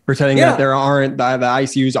hospital, pretending that the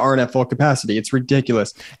ICUs aren't at full capacity. It's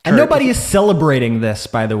ridiculous. And nobody is celebrating this,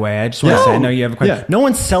 by the way. I just want to say, I know you have a question. No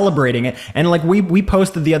one's celebrating it. And like we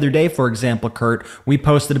posted the other day, for example, Kurt, we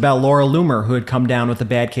posted about Laura Loomer, who had come down with a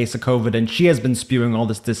bad case of COVID, and she has been spewing all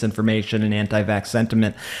this disinformation and anti-vax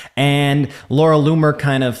sentiment. And Laura Loomer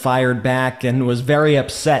kind of fired back and was very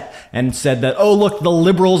upset and said that, oh, look, the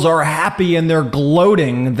liberals are happy and they're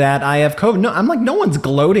gloating that I have COVID. No, I'm like, no one's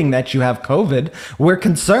gloating that you have COVID. We're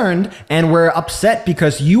concerned and we're upset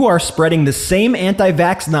because you are spreading the same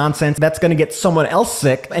anti-vax nonsense that's going to get someone else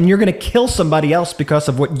sick, and you're going to kill somebody else because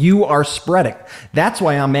of what you are spreading. That's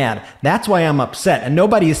why I'm mad. That's why I'm upset. And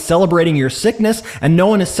nobody is celebrating your sickness, and no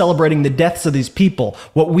one is celebrating the deaths of these people.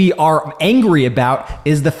 What we are angry about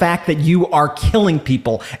is the fact that you are killing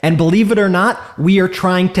people. And believe it or not, we are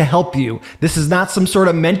trying to help you. This is not some sort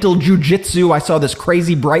of mental jujitsu. I saw this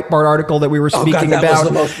crazy Breitbart article that we were speaking about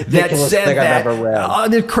that said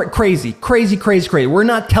that crazy. We're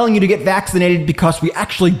not telling you to get vaccinated because we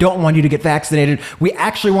actually don't want you to get vaccinated. We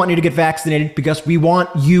actually want you to get vaccinated because we want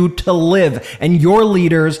you to live. And your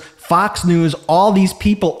leaders, Fox News, all these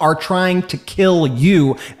people are trying to kill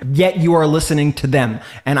you, yet you are listening to them.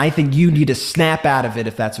 And I think you need to snap out of it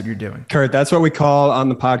if that's what you're doing. Kurt, that's what we call on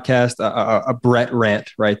the podcast a Brett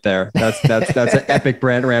rant right there. That's an epic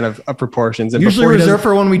Brett rant of proportions. And usually reserved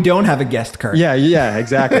for when we don't have a guest, Kurt. Yeah,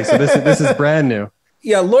 exactly. So this is brand new.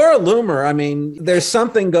 Yeah, Laura Loomer, I mean, there's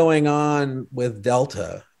something going on with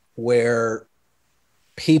Delta where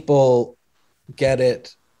people get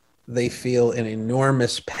it. They feel an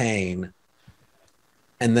enormous pain,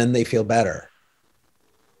 and then they feel better.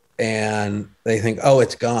 And they think, oh,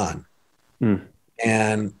 it's gone.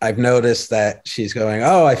 And I've noticed that she's going,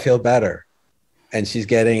 oh, I feel better. And she's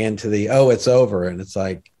getting into the, oh, it's over. And it's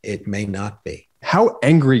like, it may not be. How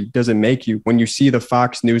angry does it make you when you see the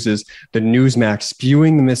Fox Newses, the Newsmax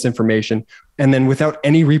spewing the misinformation, and then without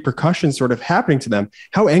any repercussions sort of happening to them?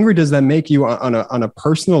 How angry does that make you on a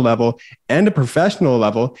personal level and a professional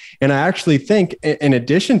level? And I actually think, in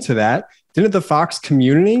addition to that, didn't the Fox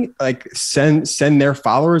community like send their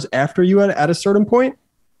followers after you at a certain point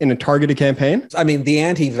in a targeted campaign? I mean, the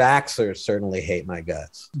anti-vaxxers certainly hate my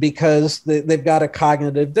guts because they've got a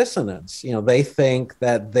cognitive dissonance. They think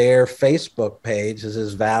that their Facebook page is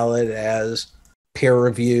as valid as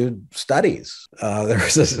peer-reviewed studies. There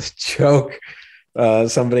was this joke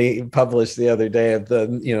somebody published the other day of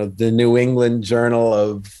the New England Journal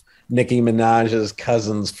of Nicki Minaj's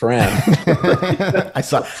cousin's friend. I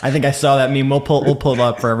think I saw that meme. We'll pull it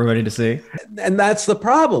up for everybody to see. And that's the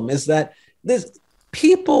problem, is that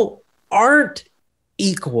people aren't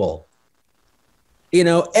equal.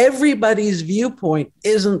 Everybody's viewpoint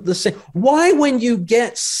isn't the same. Why, when you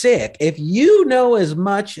get sick, if you know as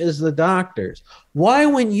much as the doctors, why,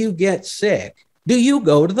 when you get sick, do you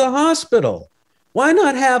go to the hospital? Why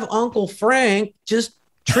not have Uncle Frank just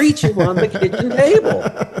treat you on the kitchen table?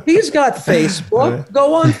 He's got Facebook.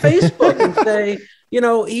 Go on Facebook and say,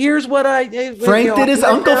 here's what I did.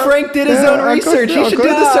 Uncle Frank did his own research. He should do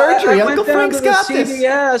the surgery. Uncle Frank's got this.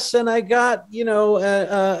 CVS and I got,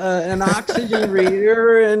 an oxygen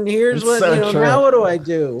reader, and here's what, now what do I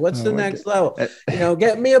do? What's the next level?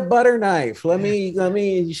 Get me a butter knife.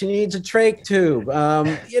 She needs a trach tube.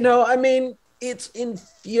 It's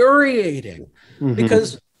infuriating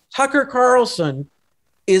because Tucker Carlson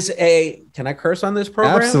is can I curse on this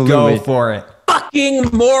program? Absolutely. Go for it.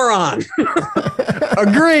 Fucking moron.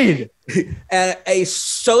 Agreed. A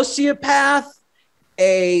sociopath,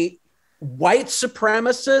 a white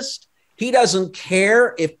supremacist. He doesn't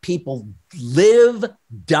care if people live,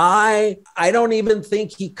 die. I don't even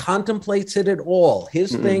think he contemplates it at all.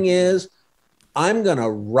 His thing is, I'm going to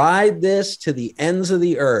ride this to the ends of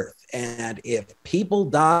the earth. And if people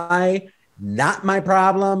die, not my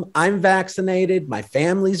problem. I'm vaccinated. My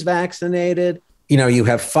family's vaccinated. You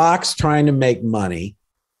have Fox trying to make money.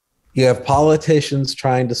 You have politicians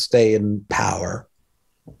trying to stay in power.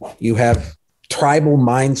 You have tribal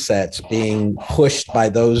mindsets being pushed by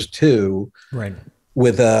those two, right?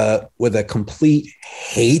 With a complete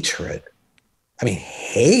hatred. I mean,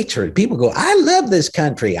 hatred. People go, I love this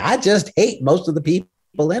country. I just hate most of the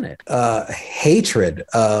people in it. Hatred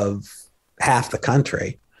of half the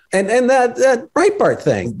country. And that Breitbart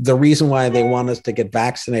thing, the reason why they want us to get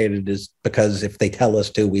vaccinated is because if they tell us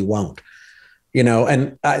to, we won't.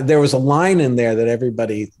 And there was a line in there that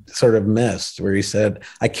everybody sort of missed where he said,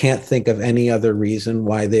 I can't think of any other reason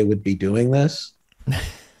why they would be doing this.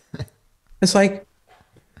 It's like,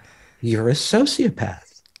 you're a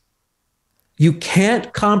sociopath. You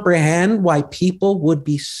can't comprehend why people would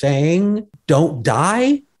be saying, don't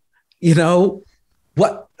die.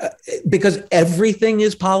 What? Because everything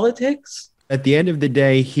is politics. At the end of the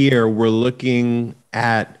day here, we're looking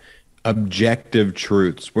at objective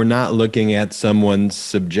truths. We're not looking at someone's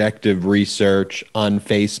subjective research on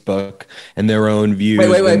Facebook and their own views.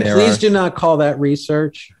 Wait. Please do not call that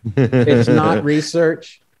research. It's not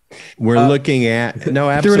research. We're looking at, no,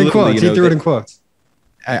 absolutely. He threw it in quotes.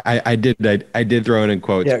 I did throw it in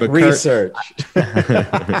quotes. Yeah, but research.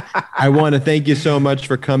 I want to thank you so much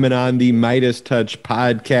for coming on the MeidasTouch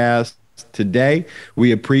podcast today.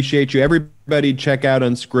 We appreciate you. Everybody check out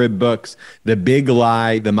on Scrib Books, The Big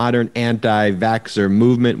Lie, the Modern Anti-Vaxxer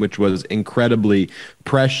Movement, which was incredibly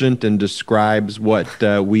prescient and describes what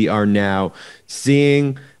we are now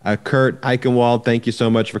seeing. Kurt Eichenwald, thank you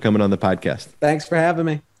so much for coming on the podcast. Thanks for having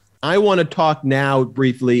me. I want to talk now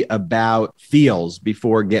briefly about Feals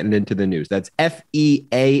before getting into the news. That's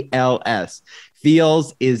Feals.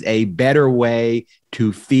 Feals is a better way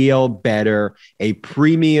to feel better, a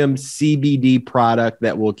premium CBD product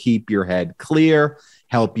that will keep your head clear,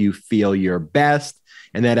 help you feel your best,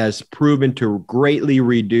 and that has proven to greatly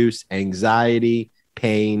reduce anxiety,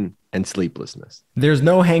 pain, and sleeplessness. There's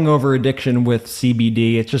no hangover addiction with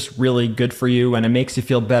CBD. It's just really good for you and it makes you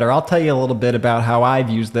feel better. I'll tell you a little bit about how I've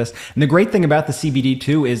used this. And the great thing about the CBD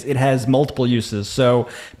too is it has multiple uses. So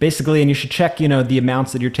basically, and you should check, the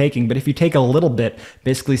amounts that you're taking, but if you take a little bit,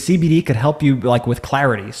 basically CBD could help you like with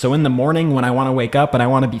clarity. So in the morning when I want to wake up and I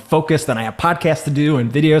want to be focused and I have podcasts to do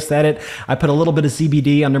and videos to edit, I put a little bit of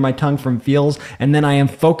CBD under my tongue from Feals and then I am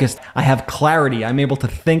focused. I have clarity. I'm able to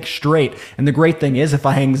think straight. And the great thing is if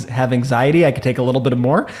I have anxiety, I could take a little bit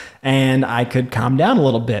more and I could calm down a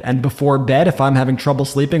little bit. And before bed, if I'm having trouble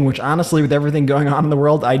sleeping, which honestly with everything going on in the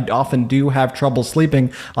world, I often do have trouble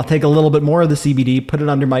sleeping, I'll take a little bit more of the CBD, put it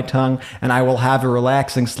under my tongue, and I will have a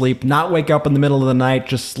relaxing sleep, not wake up in the middle of the night,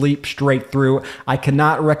 just sleep straight through. I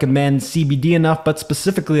cannot recommend CBD enough, but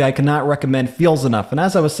specifically I cannot recommend Feals enough. And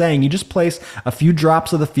as I was saying, you just place a few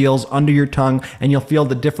drops of the Feals under your tongue and you'll feel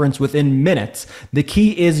the difference within minutes. The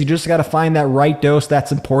key is you just got to find that right dose.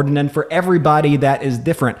 That's important. And for everybody that is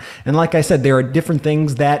different. And like I said, there are different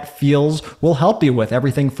things that Feals will help you with,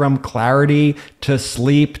 everything from clarity to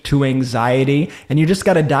sleep to anxiety. And you just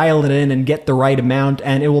got to dial it in and get the right amount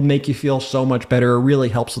and it will make you feel so much better. It really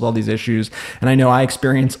helps with all these issues. And I know I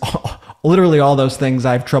experience literally all those things.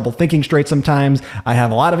 I have trouble thinking straight sometimes. I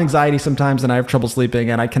have a lot of anxiety sometimes and I have trouble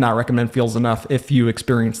sleeping, and I cannot recommend Feals enough if you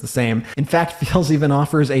experience the same. In fact, Feals even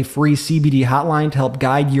offers a free CBD hotline to help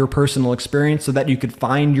guide your personal experience so that you could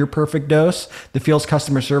find your perfect dose. The Feals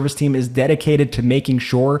customer service team is dedicated to making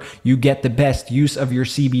sure you get the best use of your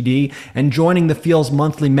CBD, and joining the Feals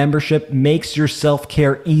monthly membership makes your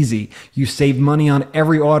self-care easy. You save money on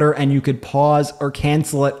every order and you could pause or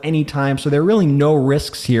cancel at any time, so there are really no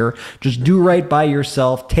risks here. Just Just do right by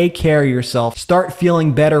yourself. Take care of yourself. Start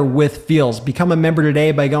feeling better with Feels. Become a member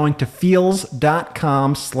today by going to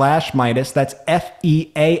feels.com/Meidas. That's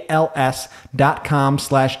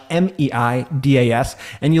FEALS.com/MEIDAS.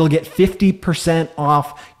 And you'll get 50%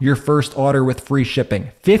 off your first order with free shipping.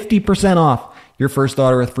 50% off your first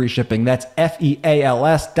order with free shipping. That's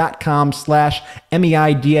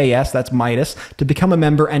FEALS.com/MEIDAS. That's Meidas to become a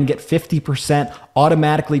member and get 50%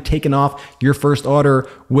 automatically taken off your first order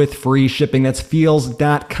with free shipping. That's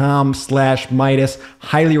feels.com/Meidas.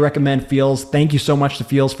 Highly recommend Feels. Thank you so much to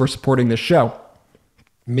Feels for supporting this show.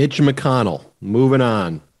 Mitch McConnell, moving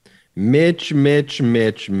on. Mitch could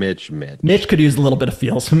use a little bit of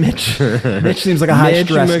Feels. Mitch seems like a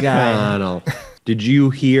high-stress guy. Did you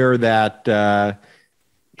hear that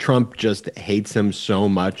Trump just hates him so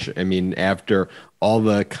much? I mean, after all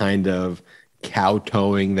the kind of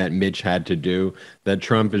kowtowing that Mitch had to do, that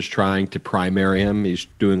Trump is trying to primary him. He's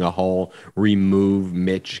doing a whole remove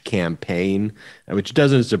Mitch campaign, which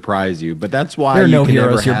doesn't surprise you. But that's why there are no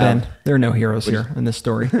heroes here, Ben. There are no heroes here in this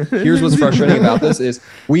story. Here's what's frustrating about this is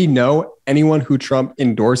we know anyone who Trump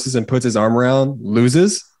endorses and puts his arm around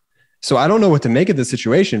loses. So I don't know what to make of this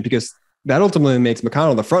situation, because that ultimately makes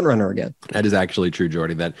McConnell the front runner again. That is actually true,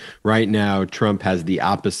 Jordy, that right now Trump has the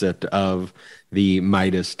opposite of the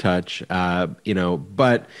MeidasTouch,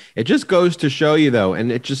 but it just goes to show you, though,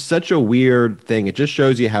 and it's just such a weird thing. It just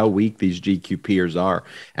shows you how weak these GQPers are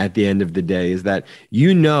at the end of the day, is that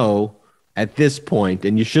at this point,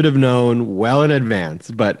 and you should have known well in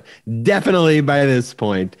advance, but definitely by this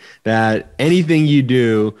point, that anything you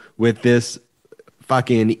do with this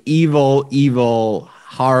fucking evil,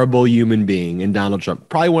 horrible human being in Donald Trump,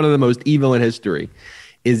 probably one of the most evil in history,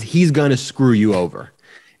 is he's going to screw you over.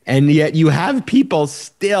 And yet you have people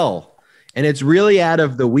still, and it's really out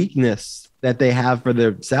of the weakness that they have for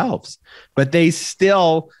themselves, but they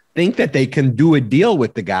still think that they can do a deal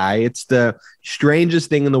with the guy. It's the strangest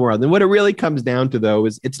thing in the world. And what it really comes down to, though,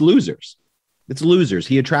 is it's losers. It's losers.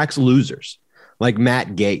 He attracts losers like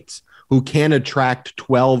Matt Gaetz, who can attract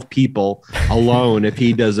 12 people alone if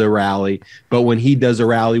he does a rally. But when he does a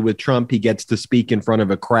rally with Trump, he gets to speak in front of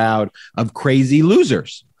a crowd of crazy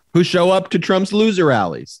losers who show up to Trump's loser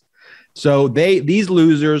rallies. So these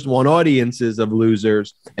losers want audiences of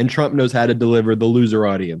losers, and Trump knows how to deliver the loser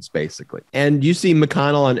audience, basically. And you see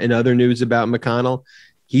McConnell in other news about McConnell.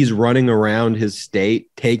 He's running around his state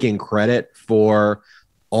taking credit for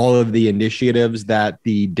all of the initiatives that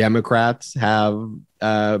the Democrats have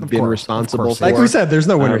been responsible for. Like we said, there's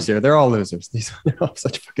no winners here. They're all losers. They're all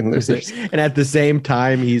such fucking losers. And at the same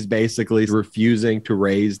time, he's basically refusing to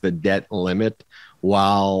raise the debt limit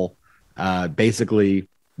while basically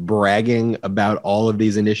bragging about all of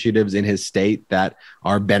these initiatives in his state that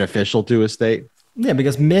are beneficial to his state. Yeah,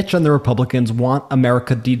 because Mitch and the Republicans want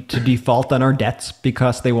America to default on our debts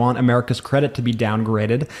because they want America's credit to be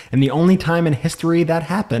downgraded. And the only time in history that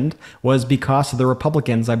happened was because of the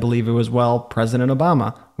Republicans. I believe it was while President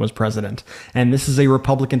Obama was president. And this is a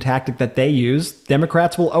Republican tactic that they use.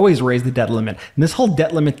 Democrats will always raise the debt limit. And this whole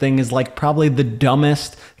debt limit thing is like probably the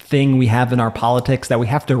dumbest thing we have in our politics, that we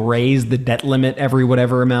have to raise the debt limit every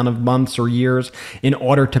whatever amount of months or years in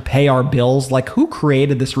order to pay our bills. Like, who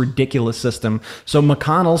created this ridiculous system? So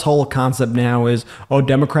McConnell's whole concept now is, oh,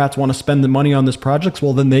 Democrats want to spend the money on this project.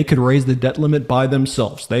 Well, then they could raise the debt limit by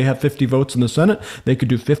themselves. They have 50 votes in the Senate. They could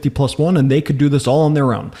do 50 plus 1, and they could do this all on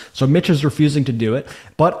their own. So Mitch is refusing to do it.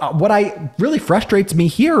 But what really frustrates me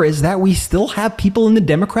here is that we still have people in the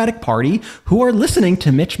Democratic Party who are listening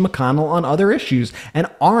to Mitch McConnell on other issues and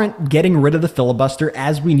aren't getting rid of the filibuster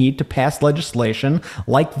as we need to pass legislation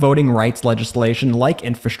like voting rights legislation, like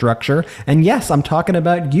infrastructure. And yes, I'm talking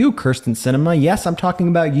about you, Kirsten Sinema. Yes, I'm talking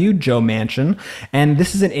about you, Joe Manchin. And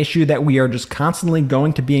this is an issue that we are just constantly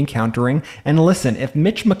going to be encountering. And listen, if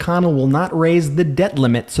Mitch McConnell will not raise the debt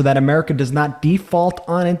limit so that America does not default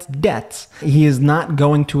on its debts, he is not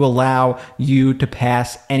going to allow you to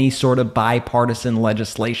pass any sort of bipartisan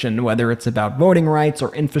legislation, whether it's about voting rights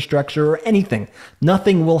or infrastructure or anything.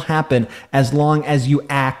 Nothing will happen as long as you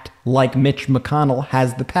act like Mitch McConnell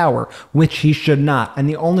has the power, which he should not. And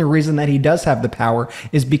the only reason that he does have the power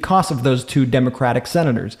is because of those two Democratic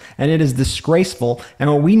senators. And it is disgraceful.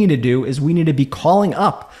 And what we need to do is we need to be calling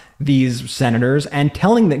up these senators and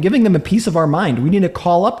giving them a piece of our mind. We need to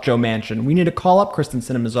call up Joe Manchin. We need to call up Kristen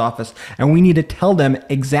Sinema's office, and we need to tell them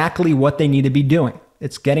exactly what they need to be doing.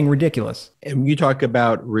 It's getting ridiculous. And you talk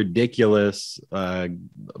about ridiculous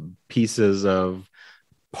pieces of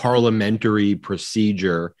parliamentary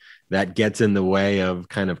procedure that gets in the way of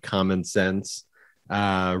kind of common sense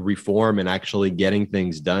reform and actually getting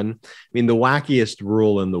things done. I mean, the wackiest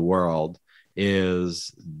rule in the world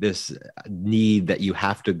is this need that you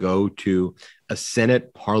have to go to a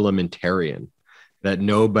Senate parliamentarian, that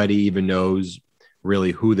nobody even knows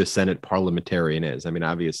really who the Senate parliamentarian is. I mean,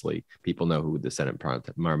 obviously people know who the Senate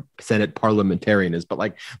parliamentarian is, but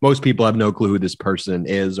like most people have no clue who this person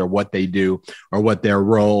is or what they do or what their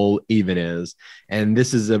role even is. And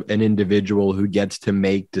this is an individual who gets to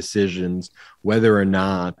make decisions whether or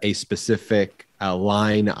not a specific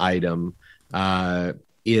line item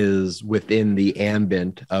is within the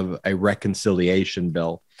ambit of a reconciliation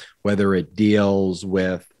bill, whether it deals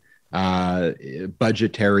with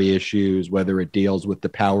budgetary issues, whether it deals with the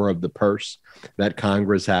power of the purse that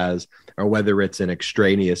Congress has, or whether it's an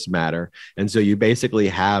extraneous matter. And so you basically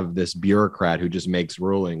have this bureaucrat who just makes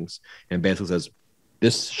rulings and basically says,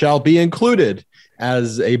 this shall be included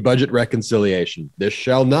as a budget reconciliation. This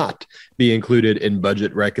shall not be included in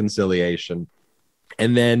budget reconciliation.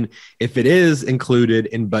 And then if it is included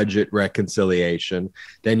in budget reconciliation,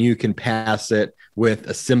 then you can pass it with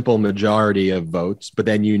a simple majority of votes, but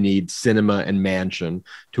then you need Sinema and Manchin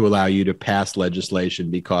to allow you to pass legislation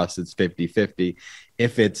because it's 50-50.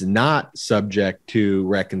 If it's not subject to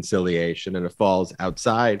reconciliation and it falls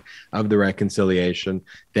outside of the reconciliation,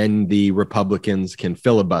 then the Republicans can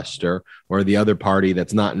filibuster, or the other party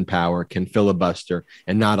that's not in power can filibuster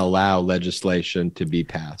and not allow legislation to be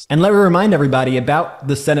passed. And let me remind everybody about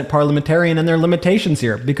the Senate parliamentarian and their limitations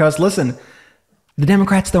here, because listen, the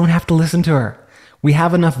Democrats don't have to listen to her. We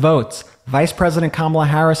have enough votes. Vice President Kamala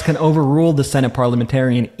Harris can overrule the Senate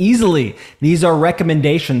parliamentarian easily. These are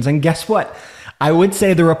recommendations. And guess what? I would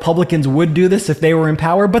say the Republicans would do this if they were in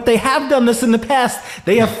power, but they have done this in the past.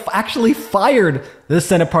 They have actually fired the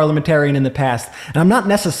Senate parliamentarian in the past. And I'm not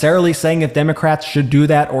necessarily saying if Democrats should do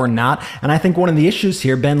that or not. And I think one of the issues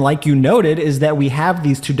here, Ben, like you noted, is that we have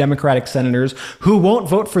these two Democratic senators who won't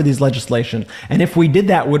vote for these legislation. And if we did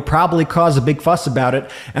that, would probably cause a big fuss about it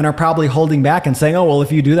and are probably holding back and saying, oh, well,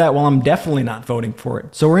 if you do that, well, I'm definitely not voting for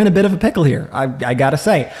it. So we're in a bit of a pickle here, I gotta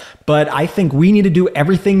say. But I think we need to do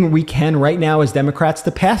everything we can right now as Democrats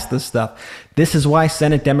to pass this stuff. This is why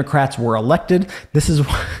Senate Democrats were elected. This is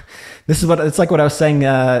what it's like what I was saying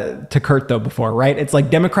to Kurt, though, before, right? It's like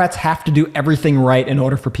Democrats have to do everything right in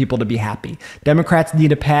order for people to be happy. Democrats need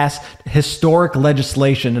to pass historic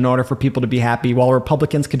legislation in order for people to be happy, while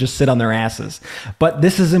Republicans could just sit on their asses. But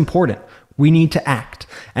this is important. We need to act.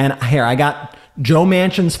 And here, I got Joe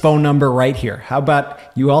Manchin's phone number right here. How about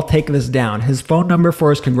you all take this down? His phone number for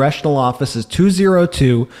his congressional office is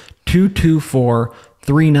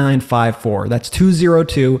 202-224-3954. That's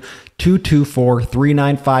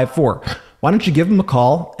 202-224-3954. Why don't you give him a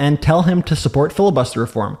call and tell him to support filibuster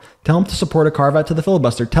reform? Tell him to support a carve out to the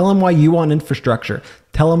filibuster. Tell him why you want infrastructure.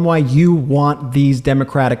 Tell him why you want these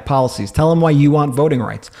democratic policies. Tell him why you want voting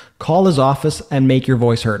rights. Call his office and make your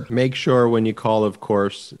voice heard. Make sure when you call, of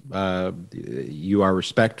course, you are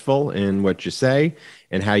respectful in what you say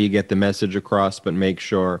and how you get the message across, but make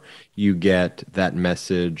sure you get that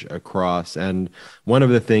message across. And one of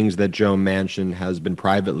the things that Joe Manchin has been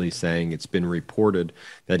privately saying, it's been reported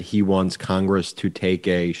that he wants Congress to take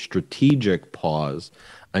a strategic pause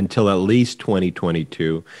until at least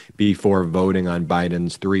 2022 before voting on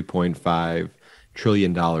Biden's $3.5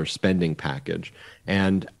 trillion spending package.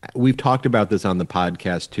 And we've talked about this on the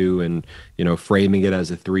podcast too, and framing it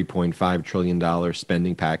as a $3.5 trillion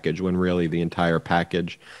spending package when really the entire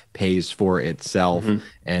package pays for itself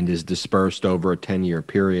and is dispersed over a 10-year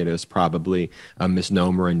period is probably a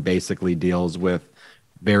misnomer and basically deals with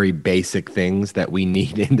very basic things that we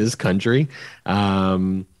need in this country.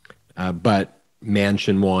 But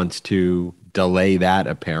Manchin wants to delay that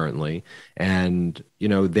apparently. And,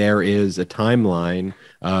 there is a timeline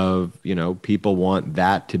of, people want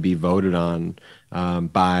that to be voted on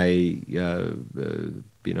by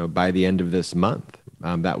the end of this month.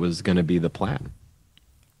 That was going to be the plan.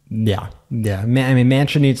 Yeah. I mean,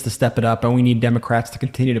 Manchin needs to step it up, and we need Democrats to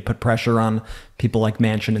continue to put pressure on people like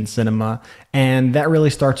Manchin and Sinema. And that really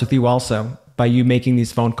starts with you also, by you making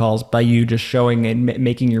these phone calls, by you just showing and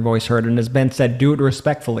making your voice heard. And as Ben said, do it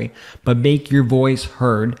respectfully, but make your voice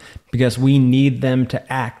heard, because we need them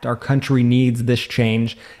to act. Our country needs this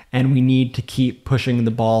change, and we need to keep pushing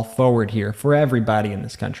the ball forward here for everybody in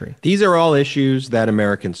this country. These are all issues that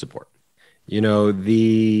Americans support.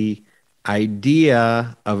 The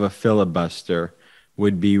idea of a filibuster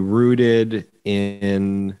would be rooted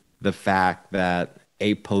in the fact that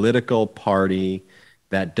a political party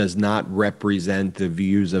that does not represent the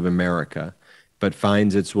views of America, but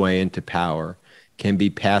finds its way into power, can be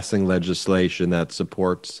passing legislation that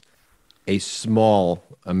supports a small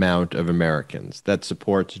amount of Americans, that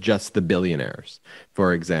supports just the billionaires,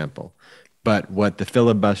 for example. But what the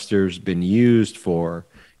filibuster's been used for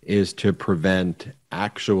is to prevent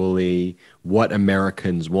actually what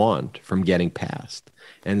Americans want from getting passed,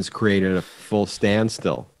 and it's created a full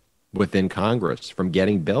standstill within Congress from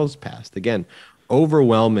getting bills passed. Again,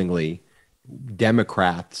 overwhelmingly,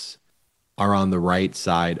 Democrats are on the right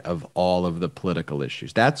side of all of the political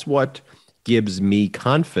issues. That's what gives me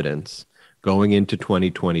confidence going into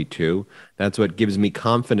 2022. That's what gives me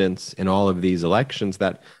confidence in all of these elections,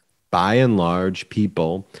 that by and large,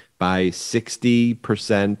 people by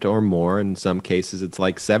 60% or more, in some cases it's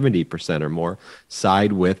like 70% or more,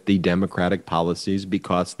 side with the Democratic policies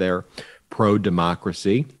because they're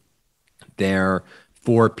pro-democracy. They're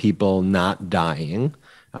for people not dying.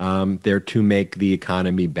 They're to make the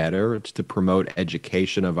economy better. It's to promote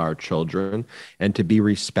education of our children and to be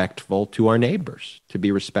respectful to our neighbors, to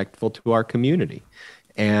be respectful to our community.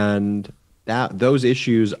 And those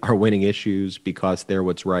issues are winning issues because they're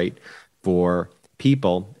what's right for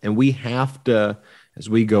people. And we have to, as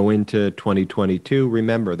we go into 2022,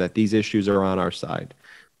 remember that these issues are on our side.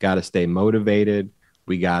 Got to stay motivated.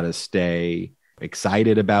 We got to stay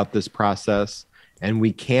excited about this process. And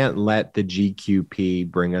we can't let the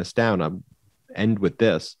GQP bring us down. I'll end with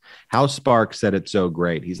this. Hal Sparks said it so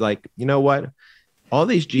great. He's like, you know what? All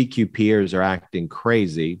these GQPers are acting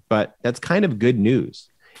crazy, but that's kind of good news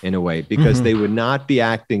in a way, because they would not be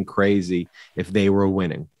acting crazy if they were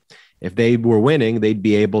winning. If they were winning, they'd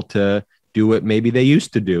be able to do what maybe they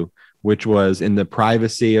used to do, which was in the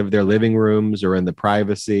privacy of their living rooms or in the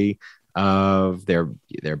privacy of their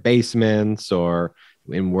basements or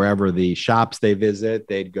in wherever the shops they visit,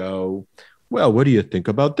 they'd go, well, what do you think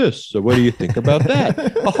about this? So what do you think about that?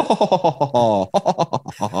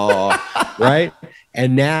 Right.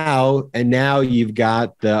 And now you've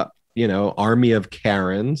got the, army of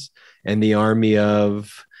Karens and the army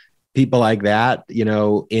of people like that,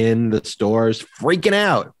 in the stores freaking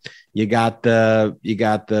out. You got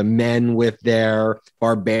the men with their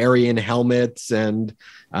barbarian helmets. And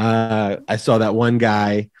I saw that one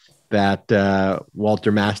guy that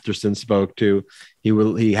Walter Masterson spoke to.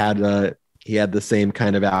 He had the same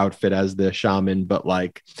kind of outfit as the shaman, but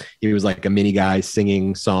like he was like a mini guy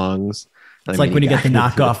singing songs. It's like when you get the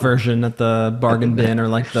knockoff version at the bargain bin or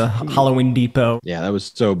like the Halloween Depot. Yeah, that was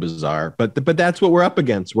so bizarre. But that's what we're up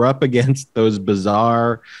against. We're up against those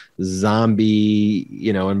bizarre zombie,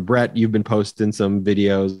 and Brett, you've been posting some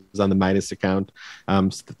videos on the Meidas account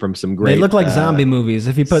from some great. They look like zombie movies.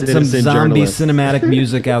 If you put some zombie cinematic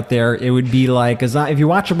music out there, it would be like if you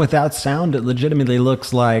watch them without sound, it legitimately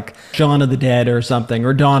looks like Shaun of the Dead or something,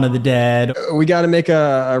 or Dawn of the Dead. We got to make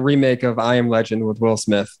a remake of I Am Legend with Will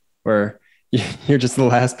Smith, where you're just the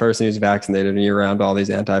last person who's vaccinated and you're around all these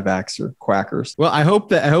anti-vax or quackers. Well, I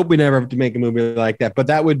hope we never have to make a movie like that, but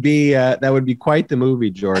that would be quite the movie,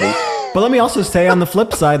 Jordy. But let me also say on the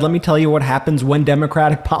flip side, let me tell you what happens when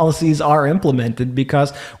Democratic policies are implemented,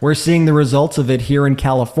 because we're seeing the results of it here in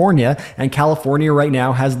California. And California right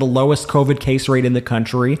now has the lowest COVID case rate in the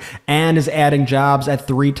country and is adding jobs at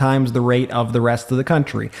 3 times the rate of the rest of the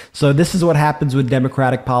country. So this is what happens when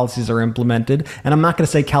Democratic policies are implemented. And I'm not going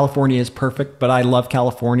to say California is perfect, but I love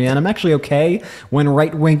California. And I'm actually okay when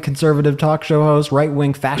right-wing conservative talk show hosts,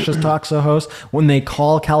 right-wing fascist talk show hosts, when they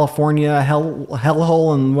call California a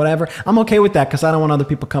hellhole and whatever. I'm okay with that because I don't want other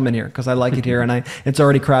people coming here because I like it here and it's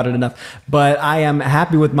already crowded enough. But I am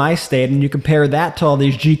happy with my state, and you compare that to all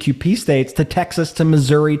these GQP states, to Texas, to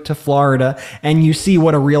Missouri, to Florida, and you see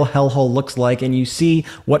what a real hellhole looks like, and you see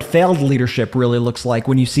what failed leadership really looks like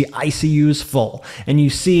when you see ICUs full, and you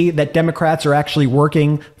see that Democrats are actually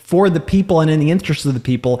working for the people and in the interest of the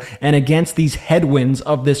people and against these headwinds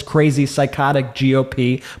of this crazy psychotic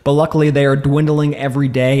GOP. But luckily they are dwindling every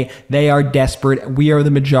day. They are desperate. We are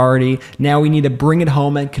the majority. Now we need to bring it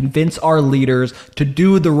home and convince our leaders to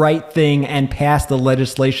do the right thing and pass the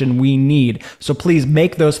legislation we need. So please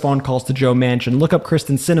make those phone calls to Joe Manchin. Look up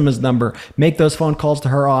Kristen Sinema's number. Make those phone calls to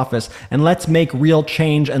her office, and let's make real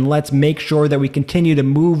change, and let's make sure that we continue to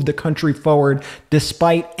move the country forward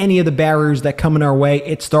despite any of the barriers that come in our way.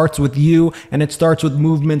 It starts with you, and it starts with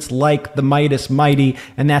movements like the Meidas Mighty,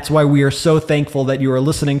 and that's why we are so thankful that you are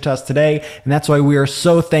listening to us today, and that's why we are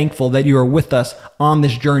so thankful that you are with us on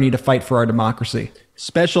this journey to fight for our democracy.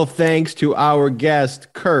 Special thanks to our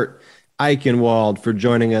guest, Kurt Eichenwald, for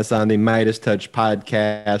joining us on the MeidasTouch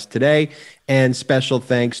podcast today. And special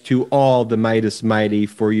thanks to all the Meidas Mighty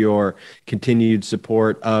for your continued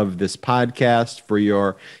support of this podcast, for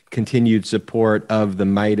your continued support of the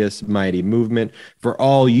Meidas Mighty movement, for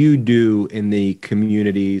all you do in the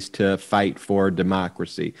communities to fight for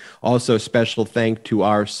democracy. Also, special thank to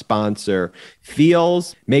our sponsor,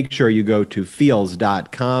 Feels. Make sure you go to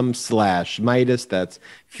feels.com/Meidas. That's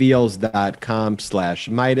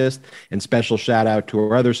feels.com/Meidas. And special shout out to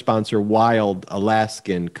our other sponsor, Wild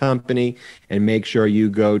Alaskan Company. And make sure you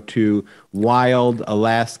go to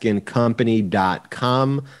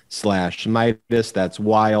wildalaskancompany.com/Meidas. That's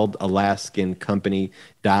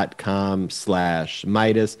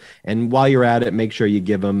wildalaskancompany.com/Meidas. And while you're at it, make sure you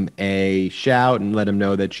give them a shout and let them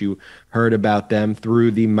know that you heard about them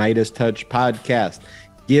through the MeidasTouch podcast.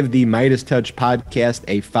 Give the MeidasTouch podcast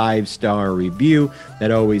a 5-star review.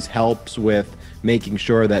 That always helps with making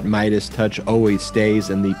sure that MeidasTouch always stays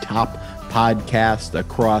in the top podcast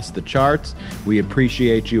across the charts. We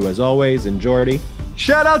appreciate you as always. And Jordy,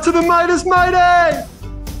 Shout out to the Meidas Mighty!